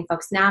helping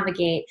folks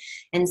navigate.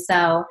 And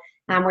so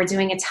we're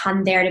doing a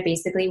ton there to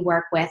basically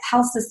work with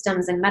health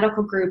systems and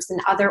medical groups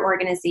and other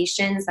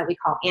organizations that we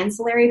call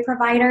ancillary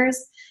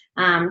providers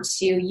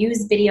to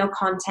use video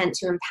content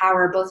to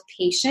empower both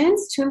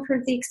patients to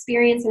improve the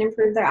experience and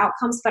improve their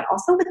outcomes, but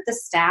also with the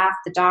staff,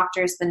 the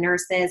doctors, the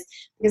nurses,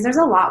 because there's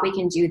a lot we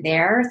can do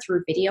there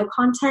through video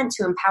content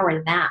to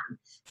empower them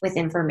with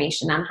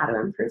information on how to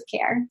improve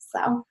care.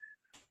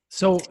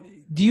 So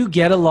do you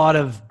get a lot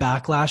of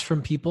backlash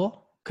from people?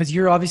 Because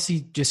you're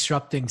obviously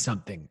disrupting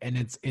something, and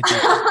it's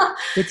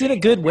in a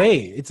good way.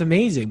 It's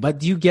amazing. But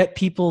do you get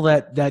people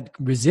that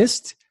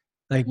resist?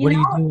 Like, what are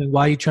you doing?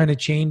 Why are you trying to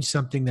change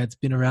something that's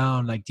been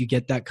around? Like, do you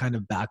get that kind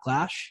of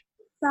backlash?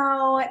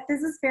 So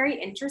this is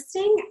very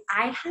interesting.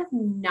 I have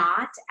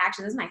not,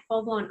 actually, this is my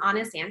full-blown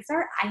honest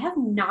answer. I have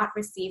not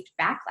received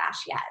backlash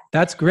yet.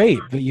 That's great,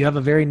 but you have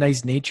a very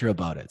nice nature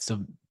about it.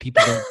 So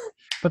people don't.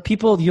 But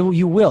people,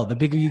 you will. The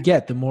bigger you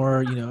get, the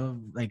more,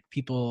 like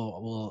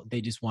people will, they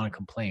just want to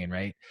complain,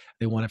 right?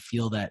 They want to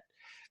feel that.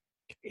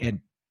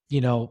 And,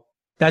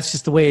 that's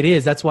just the way it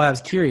is. That's why I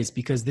was curious,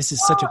 because this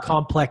is such a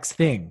complex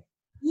thing.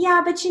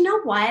 Yeah, but you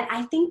know what?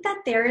 I think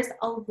that there's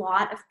a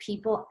lot of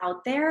people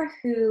out there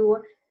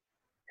who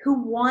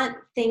want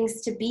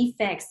things to be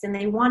fixed, and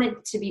they want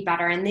it to be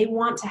better, and they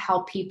want to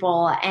help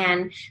people.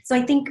 And so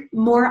I think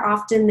more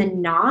often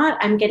than not,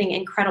 I'm getting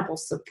incredible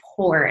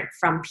support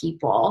from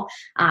people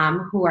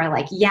who are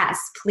like, yes,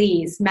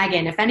 please,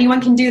 Megan, if anyone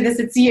can do this,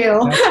 it's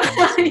you. That's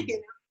awesome.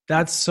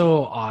 That's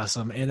so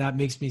awesome. And that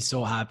makes me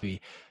so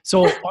happy.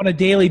 So on a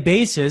daily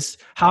basis,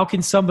 how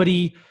can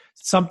somebody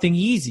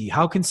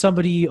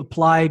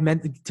apply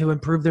to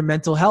improve their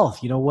mental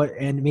health,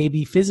 and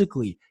maybe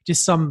physically,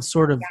 just some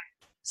sort of,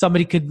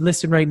 somebody could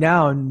listen right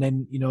now and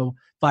then,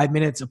 5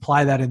 minutes,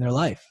 apply that in their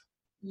life.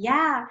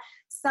 Yeah.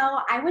 So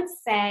I would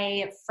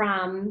say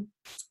from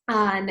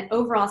an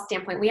overall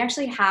standpoint, we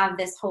actually have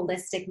this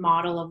holistic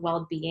model of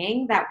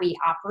well-being that we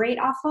operate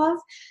off of.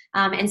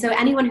 And so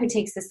anyone who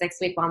takes the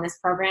 6-week wellness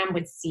program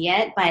would see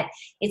it, but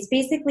it's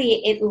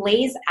basically, it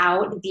lays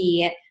out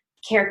the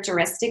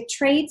characteristic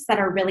traits that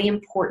are really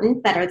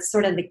important, that are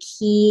sort of the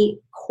key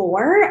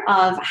core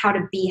of how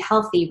to be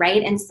healthy,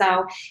 right? And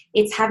so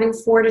it's having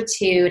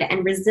fortitude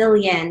and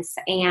resilience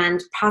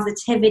and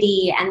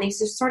positivity, and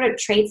these are sort of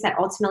traits that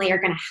ultimately are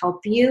going to help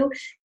you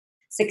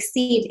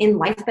succeed in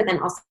life, but then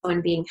also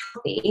in being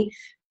healthy.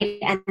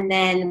 And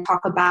then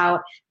talk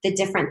about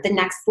the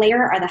next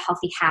layer are the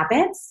healthy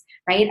habits,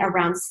 right,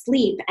 around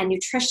sleep and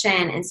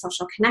nutrition and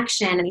social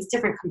connection and these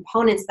different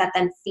components that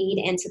then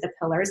feed into the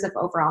pillars of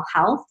overall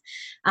health.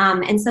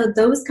 And so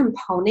those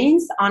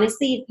components,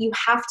 honestly, you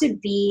have to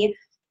be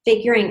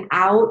figuring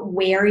out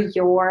where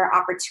your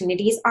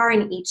opportunities are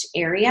in each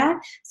area.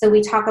 So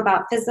we talk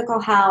about physical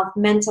health,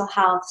 mental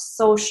health,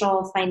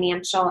 social,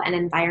 financial, and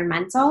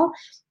environmental.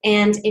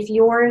 And if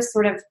you're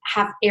sort of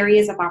have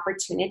areas of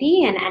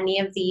opportunity in any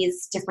of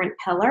these different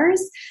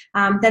pillars,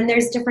 then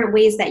there's different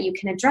ways that you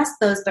can address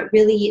those, but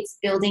really it's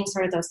building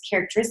sort of those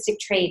characteristic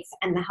traits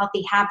and the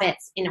healthy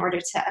habits in order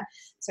to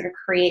sort of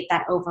create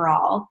that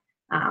overall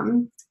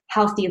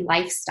healthy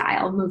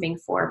lifestyle moving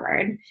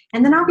forward.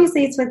 And then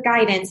obviously it's with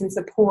guidance and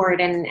support,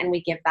 and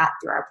we give that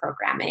through our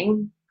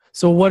programming.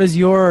 So what does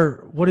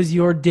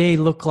your day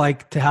look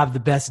like to have the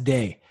best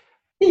day?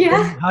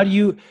 Yeah. How do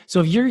you, so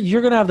if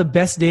you're going to have the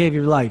best day of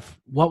your life,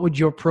 what would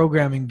your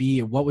programming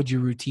be? What would your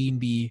routine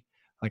be?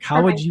 Like,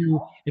 how would you,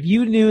 if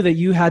you knew that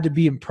you had to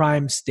be in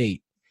prime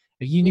state,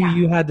 if you knew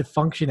you had to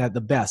function at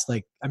the best,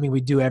 like, I mean,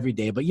 we do every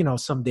day, but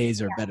some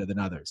days are better than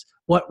others.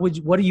 What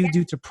do you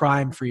do to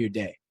prime for your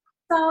day?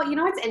 So,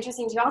 it's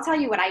interesting too. I'll tell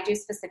you what I do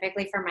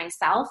specifically for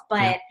myself,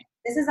 but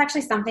this is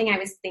actually something I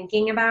was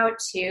thinking about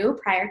too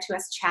prior to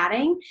us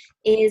chatting,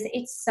 is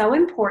it's so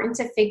important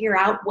to figure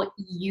out what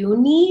you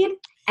need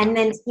and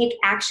then take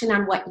action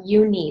on what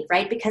you need,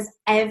 right? Because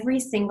every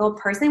single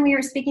person, we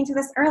were speaking to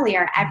this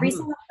earlier, every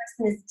single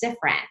person is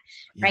different,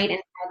 right? And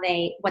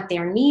what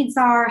their needs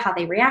are, how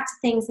they react to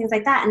things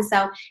like that. And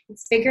so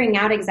it's figuring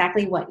out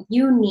exactly what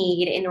you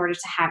need in order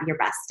to have your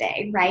best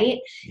day, right?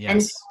 Yes.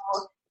 And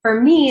so for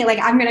me, like,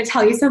 I'm going to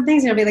tell you some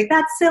things and you'll be like,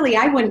 that's silly.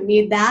 I wouldn't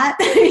need that,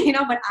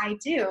 but I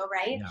do,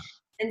 right? Yeah.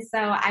 And so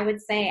I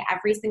would say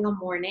every single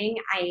morning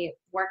I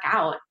work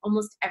out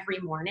almost every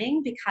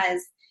morning,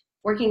 because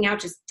working out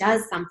just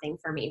does something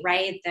for me,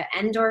 right? The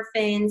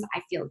endorphins,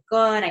 I feel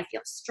good. I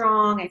feel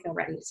strong. I feel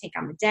ready to take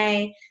on the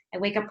day. I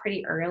wake up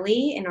pretty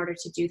early in order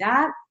to do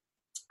that.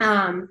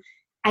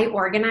 I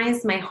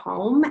organize my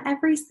home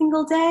every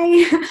single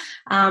day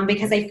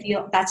because I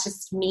feel that's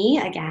just me.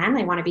 Again,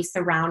 I want to be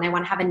surrounded. I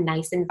want to have a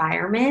nice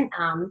environment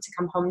to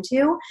come home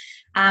to.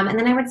 And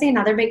then I would say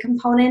another big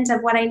component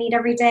of what I need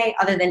every day,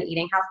 other than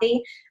eating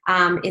healthy,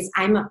 is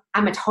I'm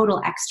a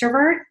total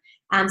extrovert.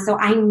 So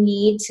I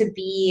need to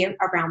be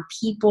around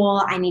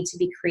people. I need to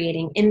be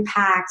creating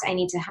impact. I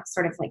need to have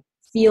sort of like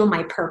feel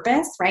my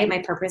purpose, right? My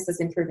purpose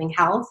is improving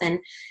health and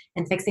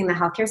fixing the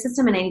healthcare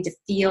system. And I need to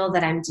feel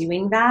that I'm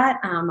doing that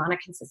on a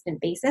consistent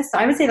basis. So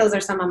I would say those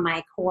are some of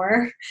my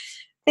core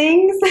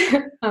things,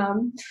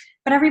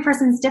 but every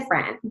person's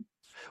different.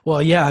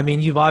 Well, yeah, I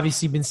mean, you've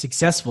obviously been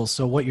successful.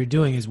 So what you're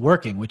doing is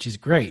working, which is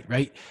great,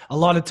 right? A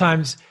lot of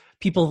times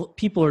people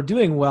are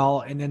doing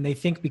well, and then they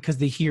think because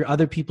they hear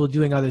other people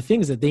doing other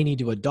things that they need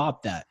to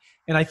adopt that.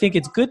 And I think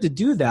it's good to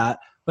do that.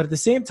 But at the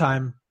same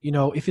time,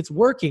 if it's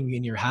working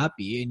and you're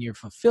happy and you're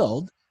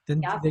fulfilled,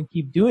 then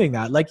keep doing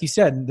that. Like you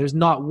said, there's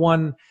not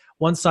one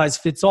size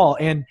fits all.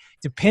 And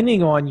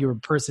depending on your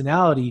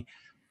personality,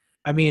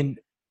 I mean,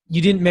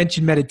 you didn't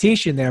mention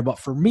meditation there, but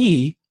for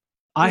me,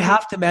 I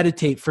have to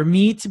meditate for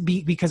me to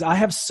be, because I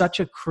have such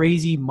a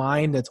crazy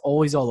mind that's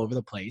always all over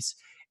the place.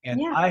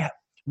 And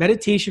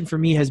meditation for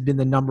me has been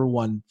the number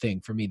one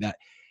thing for me, that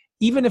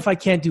even if I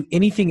can't do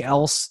anything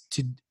else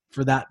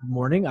for that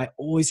morning, I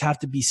always have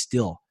to be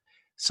still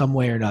some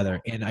way or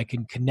another, and I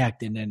can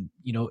connect. And then,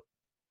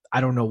 I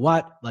don't know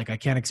what, like, I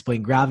can't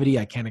explain gravity.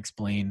 I can't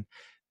explain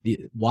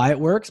why it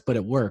works, but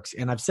it works.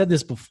 And I've said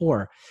this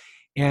before,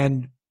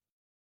 and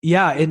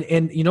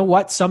and you know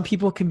what? Some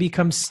people can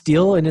become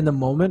still and in the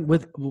moment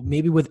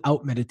maybe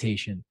without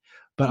meditation,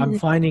 but I'm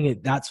finding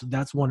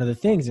that's one of the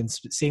things. And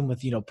same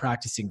with,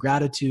 practicing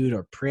gratitude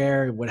or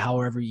prayer,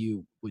 however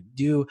you would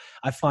do,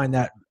 I find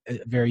that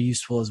very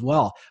useful as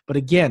well. But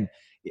again,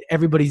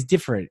 everybody's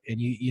different, and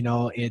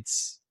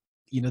it's,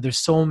 there's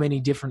so many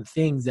different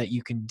things that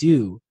you can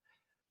do,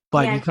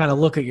 but you kind of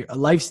look at your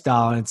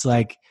lifestyle and it's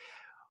like,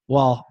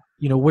 well,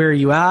 where are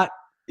you at?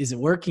 Is it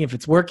working? If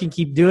it's working,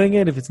 keep doing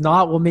it. If it's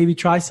not, well, maybe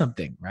try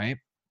something, right?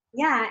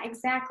 Yeah,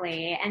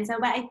 exactly. And so,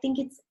 but I think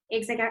it's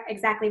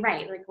exactly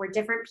right. Like, we're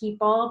different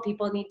people.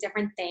 People need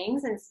different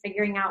things, and it's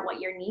figuring out what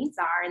your needs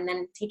are and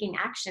then taking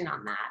action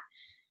on that.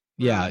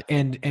 Yeah.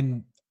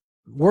 And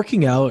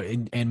working out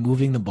and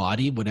moving the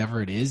body,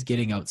 whatever it is,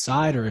 getting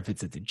outside, or if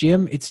it's at the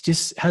gym, it's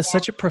just has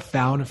such a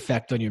profound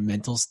effect on your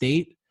mental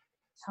state.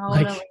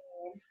 Totally. Like,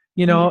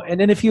 and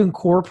then if you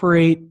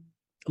incorporate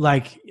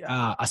like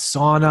a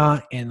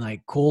sauna and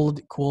like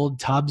cold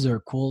tubs or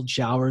cold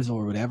showers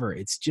or whatever,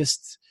 it's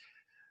just,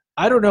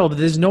 I don't know, but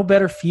there's no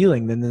better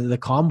feeling than the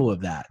combo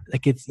of that.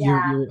 Like, it's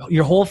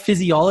your whole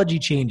physiology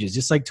changes,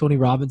 just like Tony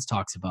Robbins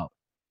talks about.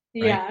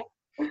 Right? Yeah.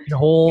 Your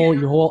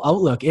whole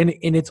outlook. And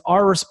it's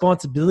our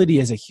responsibility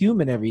as a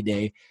human every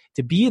day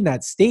to be in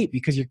that state,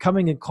 because you're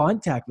coming in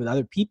contact with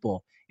other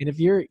people. And if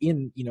you're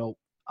in,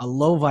 a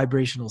low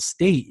vibrational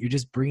state, you're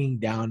just bringing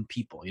down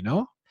people,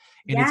 And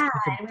it's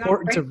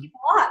important to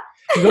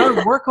you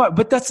gotta work on.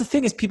 But that's the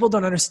thing, is people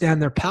don't understand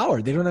their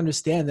power. They don't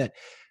understand that,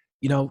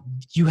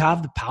 you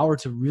have the power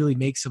to really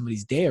make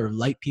somebody's day, or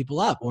light people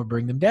up, or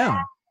bring them down.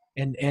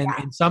 And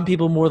some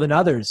people more than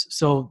others.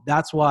 So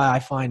that's why I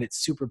find it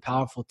super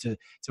powerful to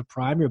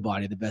prime your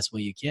body the best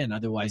way you can.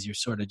 Otherwise, you're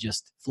sort of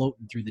just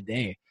floating through the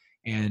day.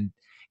 And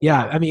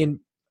yeah, I mean,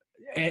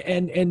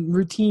 and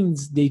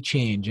routines, they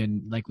change.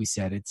 And like we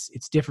said,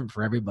 it's different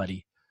for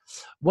everybody.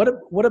 What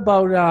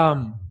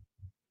about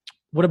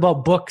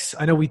books?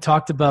 I know we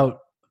talked about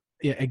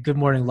at Good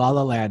Morning La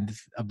La Land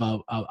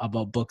about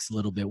books a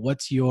little bit.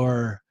 What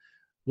are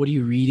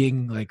you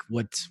reading? Like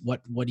what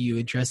are you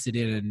interested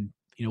in? And,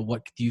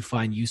 what do you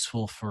find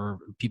useful for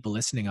people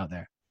listening out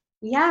there?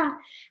 Yeah.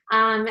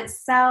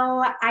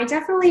 So I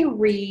definitely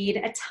read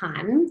a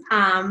ton.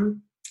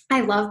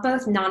 I love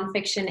both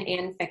nonfiction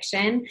and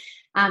fiction.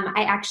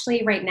 I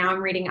actually, right now,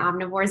 I'm reading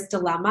Omnivore's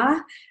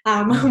Dilemma,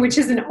 which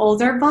is an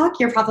older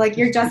book. You're probably like,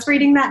 you're just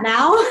reading that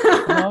now.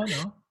 No.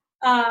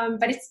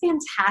 But it's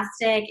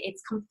fantastic.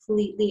 It's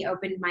completely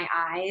opened my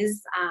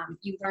eyes.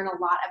 You learn a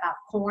lot about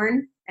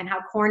corn and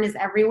how corn is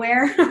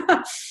everywhere.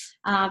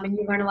 And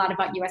you learn a lot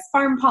about U.S.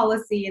 farm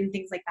policy and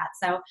things like that.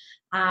 So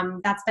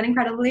that's been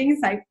incredibly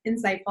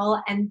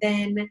insightful. And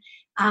then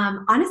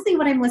honestly,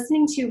 what I'm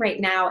listening to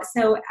right now,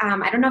 so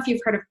I don't know if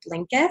you've heard of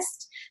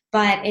Blinkist,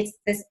 but it's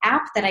this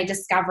app that I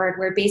discovered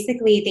where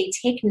basically they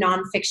take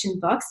nonfiction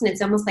books and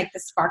it's almost like the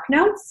Spark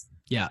Notes.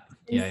 Yeah.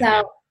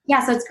 So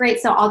it's great.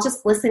 So I'll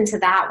just listen to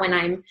that when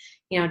I'm,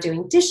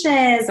 doing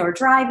dishes or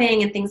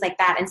driving and things like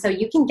that. And so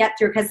you can get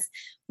through, because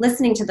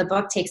listening to the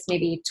book takes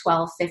maybe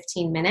 12,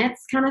 15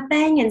 minutes kind of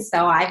thing. And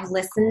so I've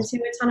listened to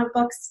a ton of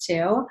books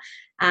too.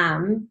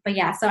 But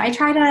yeah, so I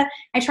try to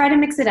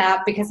mix it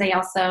up, because I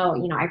also,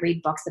 I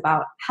read books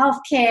about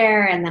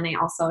healthcare, and then I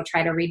also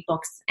try to read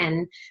books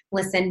and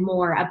listen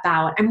more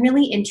about, I'm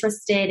really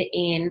interested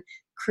in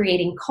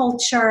creating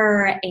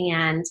culture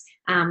and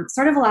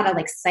sort of a lot of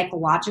like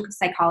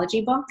psychology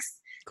books,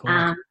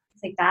 cool.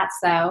 like that.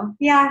 So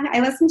yeah, I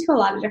listen to a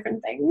lot of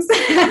different things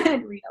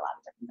and read a lot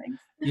of different things.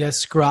 Yeah,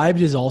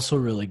 Scribed is also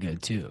really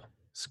good too.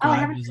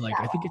 Scribed is like,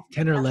 I think it's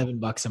 $10 or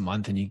 $11 a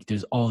month, and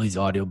there's all these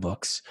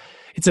audiobooks.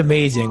 It's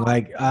amazing.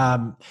 Like,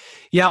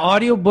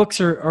 audiobooks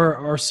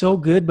are so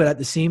good, but at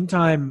the same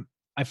time,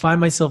 I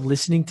find myself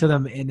listening to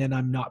them and then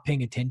I'm not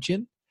paying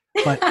attention.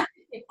 But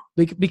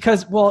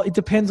because, it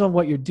depends on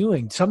what you're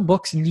doing. Some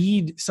books you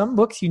need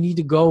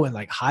to go and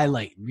like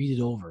highlight and read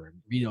it over.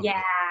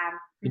 Yeah.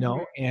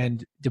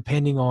 And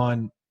depending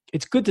on,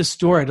 it's good to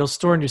store it. It'll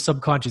store in your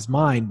subconscious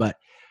mind, but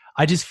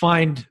I just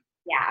find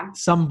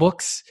some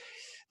books,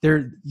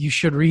 you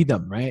should read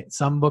them, right?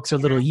 Some books are a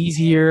little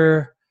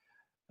easier,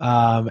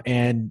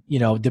 and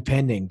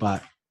depending,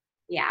 but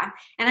yeah.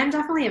 And I'm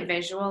definitely a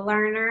visual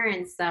learner,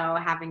 and so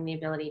having the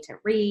ability to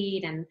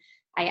read, and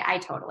I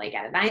totally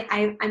get it.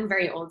 I'm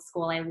very old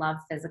school. I love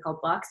physical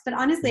books, but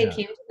honestly, it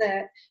came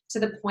to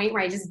the point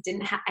where I just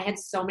didn't I had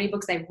so many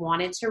books I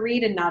wanted to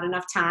read and not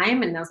enough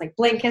time. And I was like,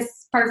 Blinkist,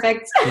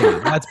 perfect. Yeah,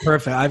 that's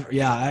perfect. I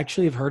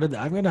actually have heard of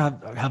that. I'm going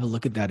to have a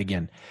look at that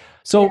again.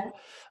 So,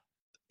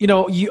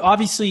 you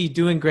obviously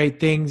doing great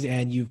things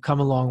and you've come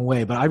a long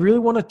way, but I really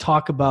want to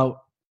talk about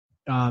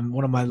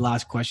one of my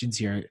last questions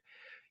here,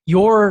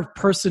 your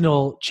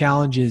personal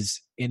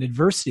challenges in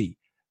adversity,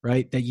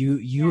 right? That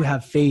you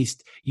have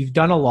faced. You've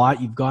done a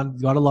lot. You've got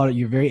a lot of,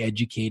 you're very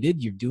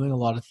educated. You're doing a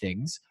lot of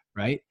things,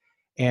 right?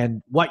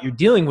 And what you're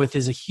dealing with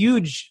is a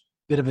huge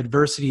bit of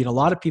adversity in a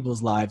lot of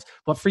people's lives.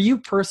 But for you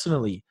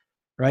personally,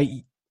 right?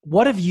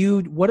 What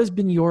has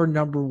been your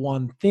number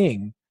one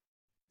thing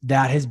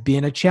that has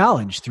been a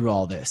challenge through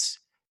all this?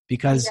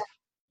 Because,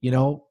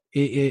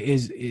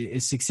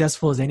 as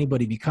successful as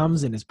anybody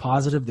becomes and as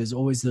positive, there's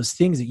always those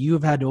things that you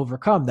have had to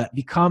overcome that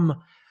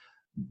become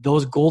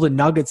those golden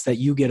nuggets that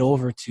you get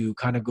over to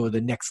kind of go to the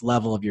next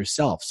level of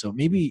yourself. So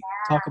maybe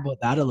talk about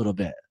that a little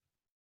bit.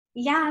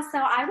 Yeah. So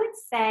I would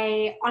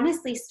say,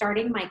 honestly,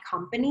 starting my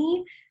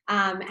company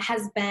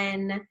has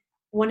been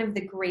one of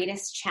the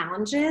greatest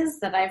challenges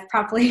that I've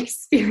probably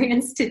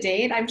experienced to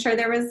date. I'm sure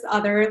there was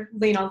other,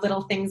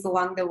 little things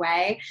along the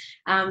way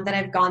that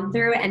I've gone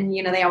through. And,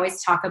 they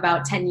always talk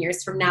about 10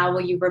 years from now, will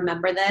you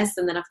remember this?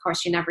 And then of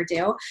course you never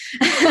do.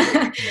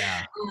 But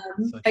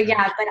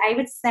I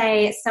would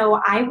say, so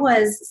I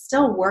was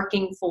still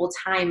working full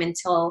time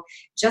until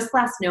just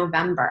last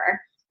November.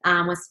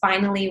 Was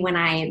finally when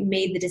I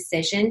made the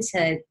decision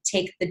to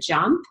take the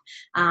jump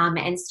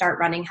and start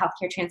running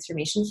healthcare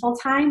transformation full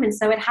time. And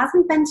so it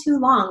hasn't been too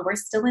long. We're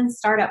still in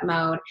startup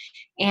mode.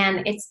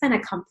 And it's been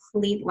a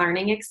complete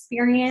learning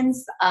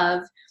experience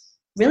of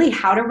really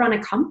how to run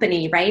a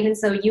company, right? And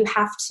so you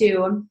have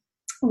to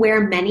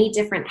wear many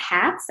different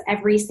hats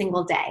every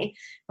single day,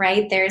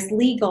 right? There's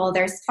legal,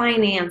 there's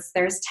finance,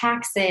 there's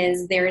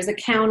taxes, there's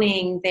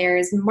accounting,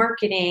 there's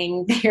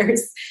marketing,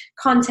 there's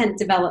content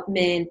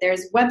development,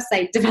 there's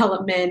website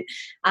development.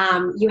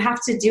 You have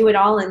to do it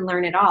all and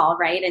learn it all,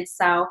 right? And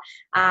so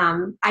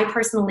I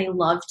personally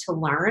love to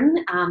learn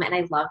and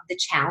I love the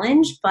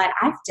challenge, but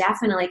I've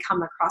definitely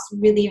come across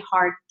really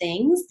hard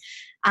things.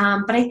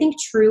 But I think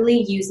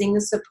truly using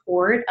the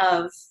support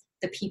of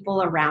the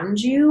people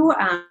around you,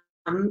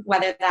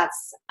 whether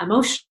that's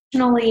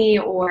emotionally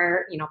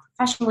or,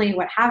 professionally,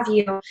 what have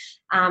you,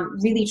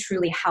 really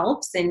truly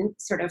helps in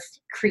sort of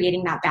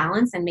creating that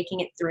balance and making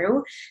it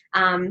through.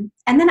 And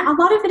then a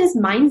lot of it is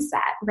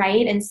mindset,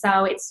 right? And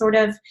so it's sort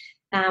of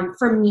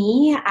for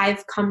me,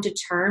 I've come to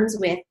terms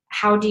with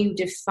how do you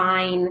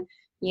define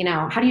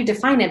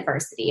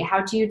adversity?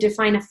 How do you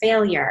define a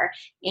failure?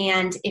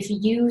 And if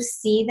you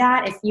see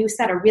that, if you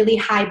set a really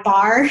high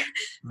bar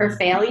for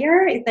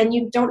failure, then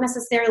you don't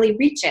necessarily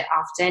reach it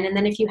often. And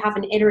then if you have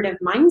an iterative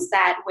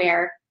mindset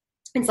where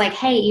it's like,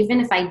 hey, even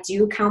if I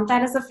do count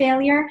that as a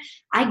failure,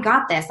 I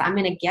got this. I'm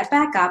going to get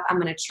back up. I'm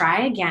going to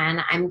try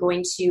again. I'm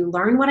going to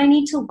learn what I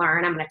need to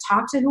learn. I'm going to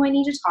talk to who I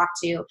need to talk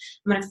to.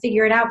 I'm going to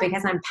figure it out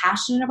because I'm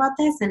passionate about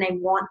this and I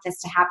want this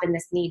to happen.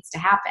 This needs to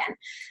happen.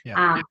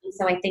 Yeah.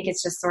 So I think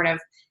it's just sort of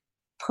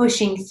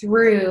pushing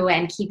through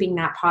and keeping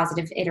that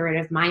positive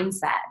iterative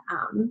mindset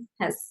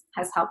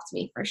has helped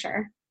me for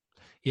sure.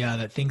 Yeah,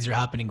 that things are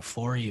happening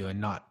for you and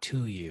not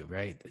to you,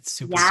 right? It's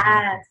super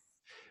yes.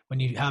 when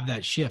you have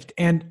that shift.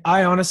 And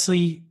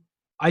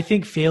I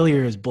think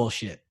failure is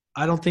bullshit.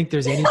 I don't think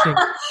there's anything,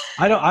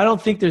 I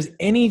don't think there's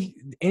any,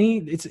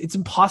 it's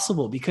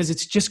impossible because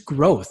it's just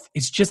growth.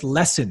 It's just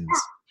lessons.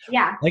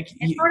 Yeah. Like,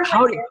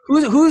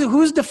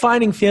 who's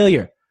defining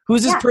failure?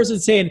 Who's this person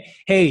saying,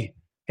 hey,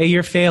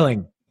 you're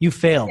failing. You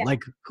failed. Yeah.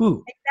 Like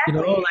who?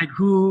 Exactly. Like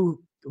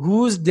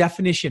whose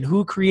definition?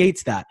 Who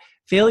creates that?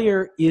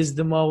 Failure is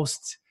the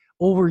most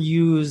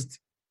overused,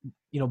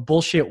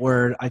 bullshit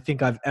word I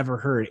think I've ever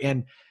heard.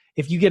 And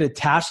if you get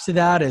attached to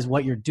that as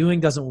what you're doing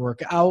doesn't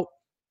work out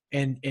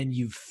and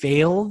you've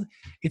failed,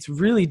 it's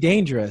really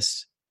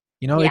dangerous.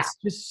 It's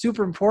just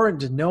super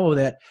important to know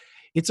that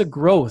it's a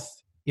growth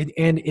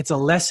and it's a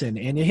lesson.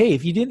 And hey,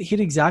 if you didn't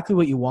hit exactly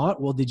what you want,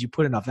 well, did you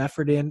put enough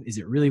effort in? Is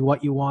it really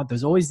what you want?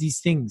 There's always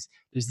these things.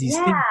 There's these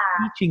things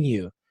teaching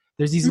you.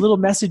 There's these little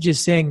messages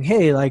saying,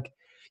 hey, like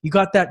you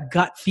got that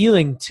gut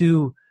feeling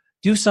to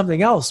do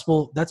something else.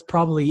 Well, that's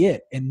probably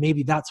it. And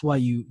maybe that's why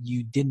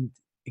you didn't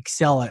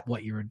excel at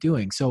what you were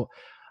doing. So,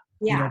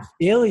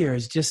 failure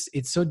is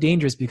it's so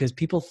dangerous because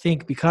people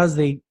think because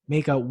they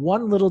make a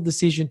one little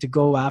decision to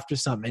go after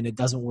something and it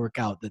doesn't work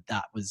out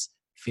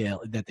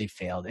that they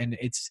failed. And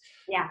it's,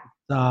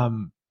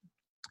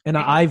 and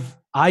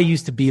I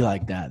used to be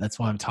like that. That's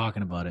why I'm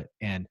talking about it.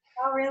 And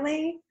oh,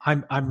 really?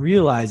 I'm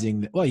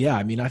realizing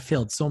that, I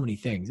failed so many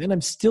things and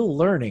I'm still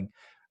learning,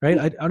 right?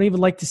 I don't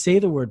even like to say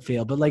the word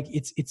fail, but like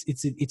it's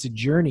a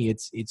journey.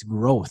 It's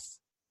growth.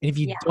 And if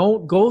you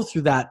don't go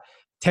through that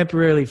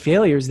temporarily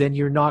failures, then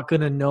you're not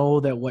going to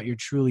know that what you're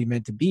truly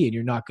meant to be. And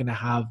you're not going to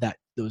have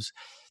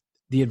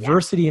the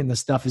adversity and the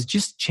stuff is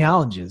just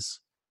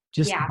challenges,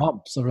 just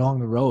bumps along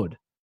the road.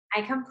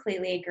 I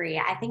completely agree.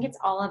 I think it's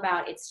all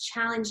about, it's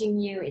challenging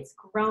you, it's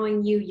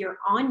growing you, you're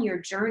on your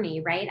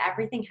journey, right?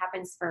 Everything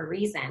happens for a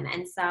reason.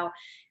 And so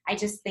I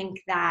just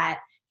think that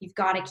you've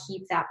got to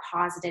keep that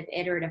positive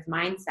iterative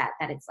mindset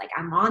that it's like,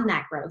 I'm on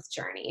that growth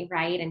journey,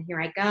 right? And here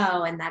I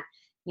go. And that,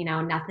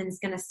 nothing's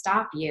going to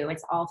stop you.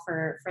 It's all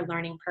for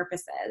learning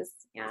purposes.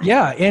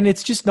 Yeah. And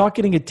it's just not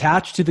getting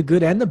attached to the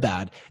good and the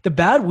bad. The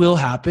bad will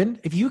happen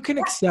if you can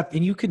accept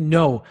and you can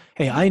know,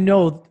 hey, I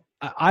know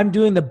I'm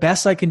doing the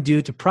best I can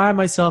do to prime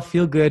myself,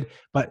 feel good,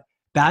 but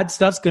bad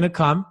stuff's going to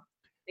come.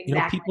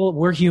 Exactly.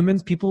 We're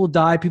humans, people will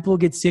die, people will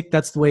get sick.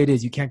 That's the way it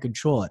is. You can't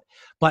control it,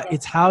 but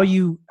it's how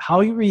you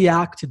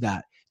react to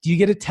that. Do you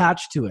get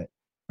attached to it?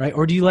 Right?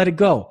 Or do you let it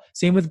go?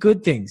 Same with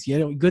good things.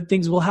 Good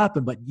things will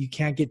happen, but you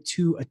can't get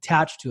too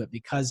attached to it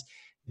because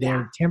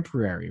they're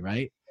temporary,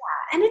 right?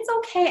 Yeah. And it's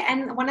okay.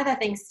 And one of the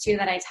things too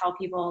that I tell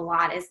people a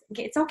lot is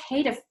it's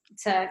okay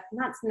to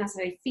not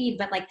necessarily feed,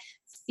 but like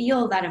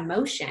feel that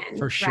emotion.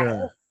 For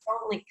sure.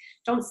 Right?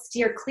 Don't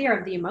steer clear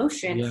of the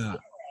emotion. Yeah. Feel it,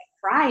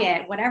 cry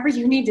it, whatever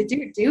you need to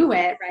do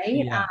it.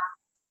 Right. Yeah.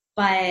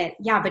 But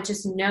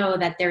just know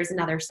that there's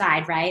another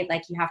side, right?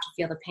 Like you have to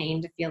feel the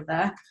pain to feel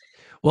the.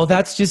 Well,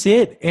 that's just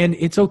it. And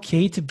it's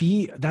okay to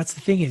that's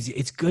the thing is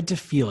it's good to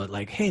feel it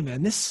like, hey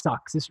man, this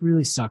sucks. This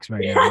really sucks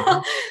right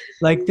now.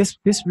 Like this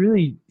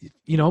really,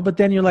 but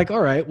then you're like,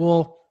 all right,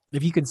 well,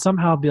 if you can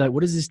somehow be like,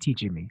 what is this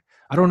teaching me?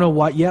 I don't know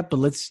what yet, but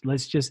let's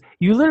just,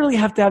 you literally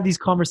have to have these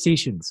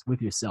conversations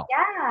with yourself.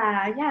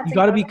 Yeah. You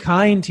got to be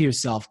kind to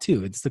yourself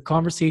too. It's the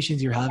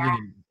conversations you're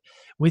having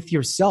with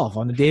yourself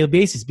on a daily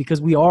basis because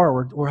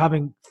we're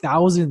having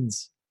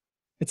thousands.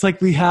 It's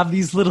like we have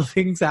these little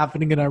things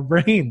happening in our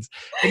brains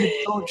and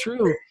it's so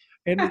true.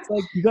 And it's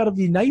like, you got to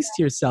be nice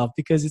to yourself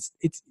because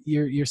it's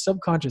your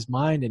subconscious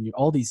mind and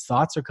all these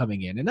thoughts are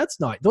coming in and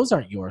those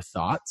aren't your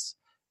thoughts.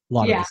 A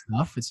lot of the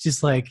stuff. It's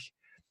just like,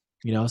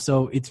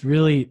 so it's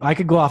really, I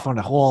could go off on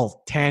a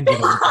whole tangent.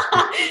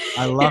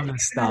 I love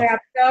this stuff.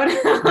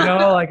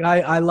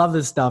 I love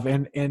this stuff.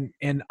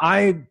 And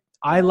I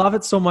love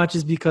it so much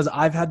is because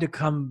I've had to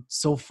come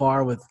so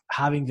far with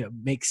having to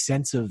make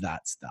sense of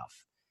that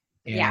stuff.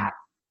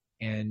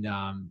 And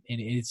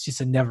it's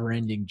just a never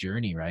ending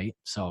journey. Right.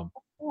 So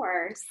of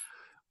course.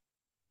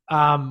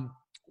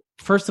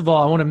 First of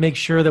all, I want to make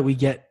sure that we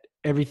get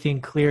everything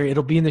clear.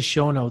 It'll be in the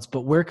show notes,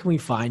 but where can we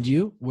find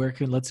you?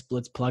 Let's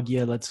plug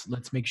you.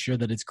 Let's make sure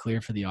that it's clear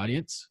for the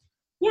audience.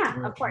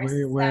 Yeah, of course.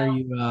 Where are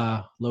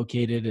you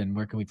located and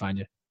where can we find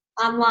you?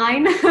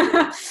 Online.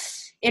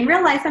 In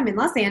real life, I'm in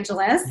Los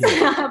Angeles,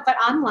 but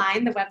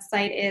online, the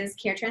website is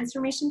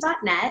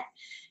caretransformation.net.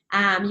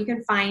 You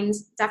can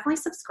definitely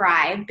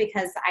subscribe,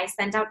 because I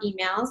send out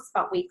emails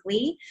about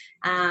weekly,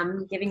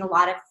 giving a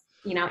lot of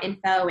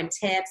info and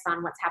tips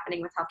on what's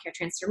happening with healthcare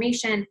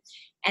transformation.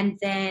 And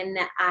then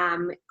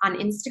on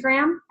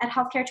Instagram at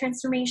Healthcare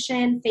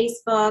Transformation,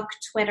 Facebook,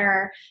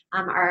 Twitter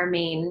are our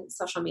main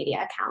social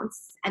media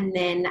accounts. And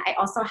then I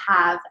also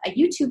have a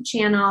YouTube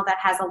channel that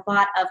has a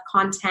lot of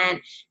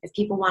content. If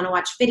people want to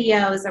watch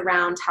videos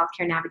around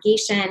healthcare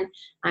navigation,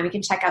 you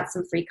can check out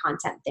some free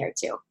content there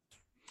too.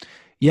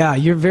 Yeah,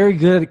 you're very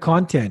good at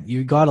content.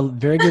 You got a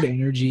very good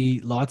energy.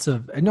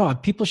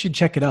 People should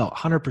check it out.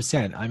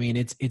 100%. I mean,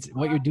 it's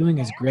what you're doing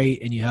is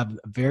great, and you have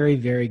very,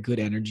 very good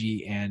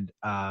energy, and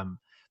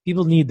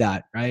people need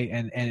that, right?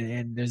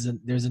 And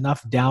there's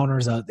enough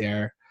downers out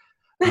there,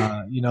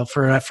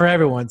 for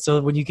everyone. So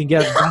when you can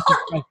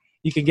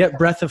get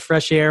breath of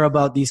fresh air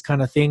about these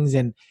kind of things,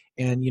 and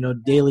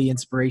daily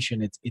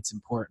inspiration, it's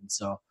important.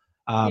 So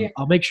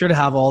I'll make sure to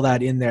have all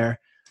that in there.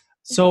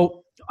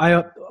 So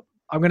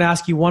I'm going to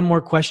ask you one more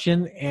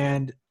question,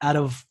 and out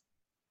of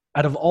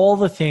all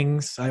the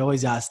things, I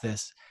always ask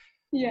this,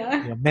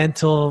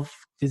 mental,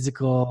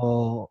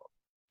 physical,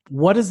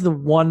 what is the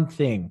one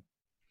thing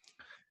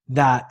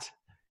that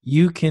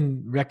you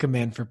can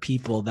recommend for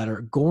people that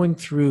are going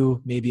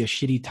through maybe a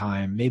shitty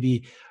time,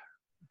 maybe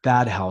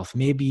bad health,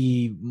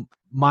 maybe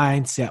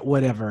mindset,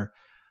 whatever,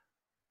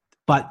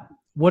 but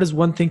what is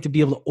one thing to be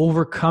able to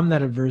overcome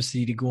that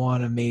adversity to go on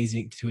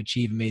to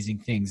achieve amazing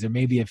things? There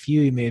may be a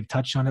few, you may have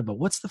touched on it, but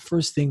what's the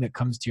first thing that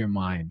comes to your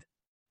mind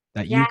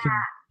that you can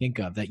think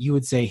of that you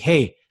would say,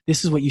 hey,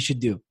 this is what you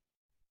should do?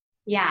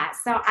 Yeah.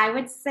 So I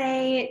would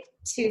say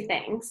two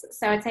things.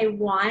 So I'd say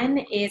one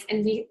is,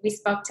 and we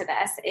spoke to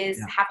this, is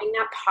having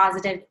that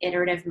positive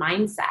iterative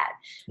mindset,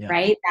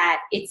 right?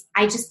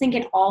 I just think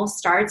it all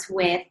starts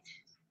with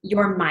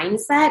your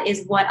mindset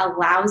is what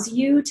allows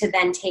you to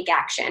then take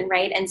action,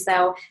 right? And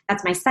so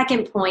that's my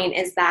second point,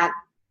 is that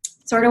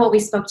sort of what we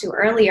spoke to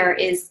earlier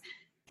is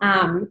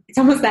it's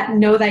almost that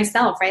know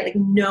thyself, right? Like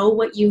know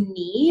what you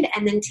need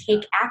and then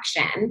take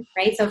action,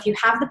 right? So if you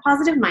have the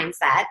positive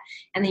mindset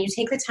and then you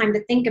take the time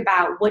to think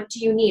about what do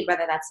you need,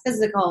 whether that's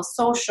physical,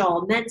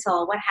 social,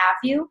 mental, what have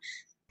you,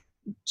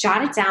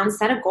 jot it down,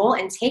 set a goal,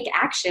 and take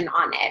action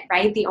on it,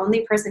 right? The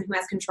only person who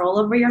has control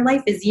over your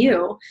life is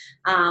you.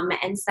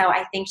 And so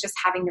I think just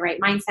having the right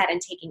mindset and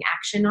taking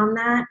action on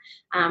that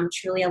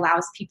truly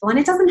allows people, and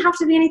it doesn't have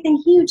to be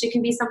anything huge. It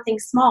can be something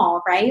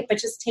small, right? But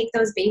just take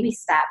those baby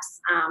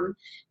steps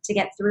to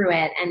get through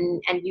it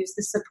and use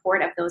the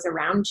support of those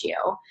around you.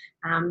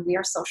 We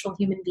are social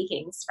human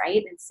beings,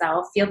 right? And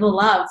so feel the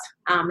love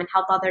and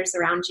help others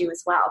around you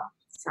as well.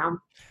 So.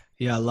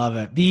 Yeah, I love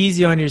it. Be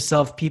easy on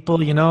yourself,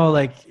 people.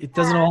 It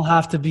doesn't all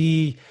have to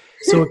be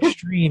so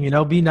extreme.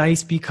 Be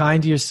nice, be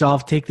kind to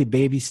yourself, take the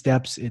baby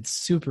steps. It's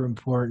super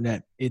important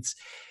that it's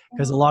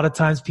because a lot of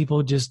times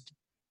people just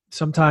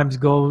sometimes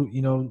go,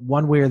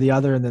 one way or the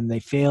other, and then they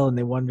fail and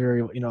they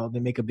wonder, they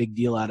make a big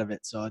deal out of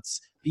it. So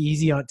it's be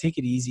easy take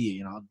it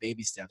easy,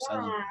 baby steps.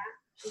 Yeah,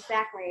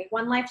 exactly.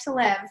 One life to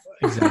live.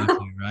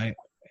 Exactly. Right.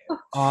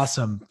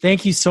 Awesome.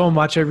 Thank you so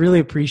much. I really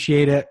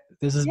appreciate it.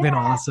 This has been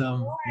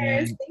awesome.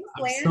 And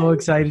Thanks, I'm so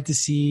excited to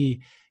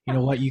see,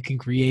 what you can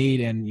create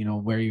and,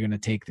 where you're going to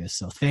take this.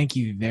 So thank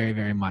you very,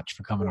 very much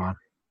for coming on.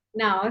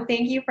 No,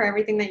 thank you for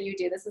everything that you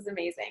do. This is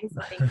amazing.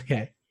 So thank you.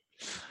 Okay.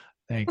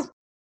 Thanks.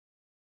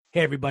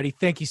 Hey, everybody.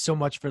 Thank you so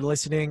much for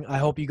listening. I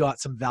hope you got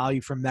some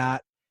value from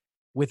that.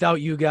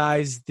 Without you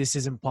guys, this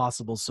isn't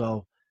possible.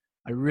 So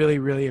I really,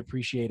 really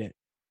appreciate it.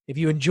 If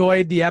you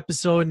enjoyed the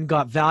episode and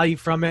got value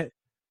from it,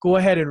 go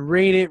ahead and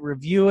rate it,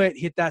 review it,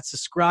 hit that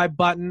subscribe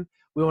button.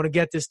 We want to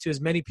get this to as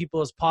many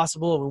people as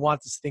possible, and we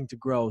want this thing to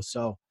grow.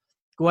 So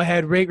go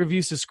ahead, rate,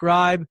 review,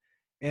 subscribe,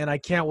 and I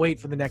can't wait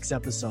for the next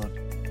episode.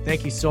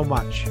 Thank you so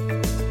much.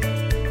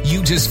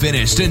 You just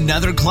finished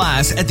another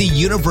class at the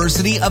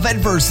University of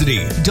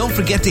Adversity. Don't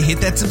forget to hit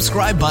that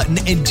subscribe button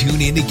and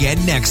tune in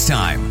again next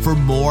time for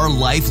more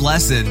life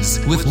lessons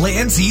with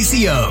Lance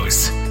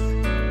ECOs.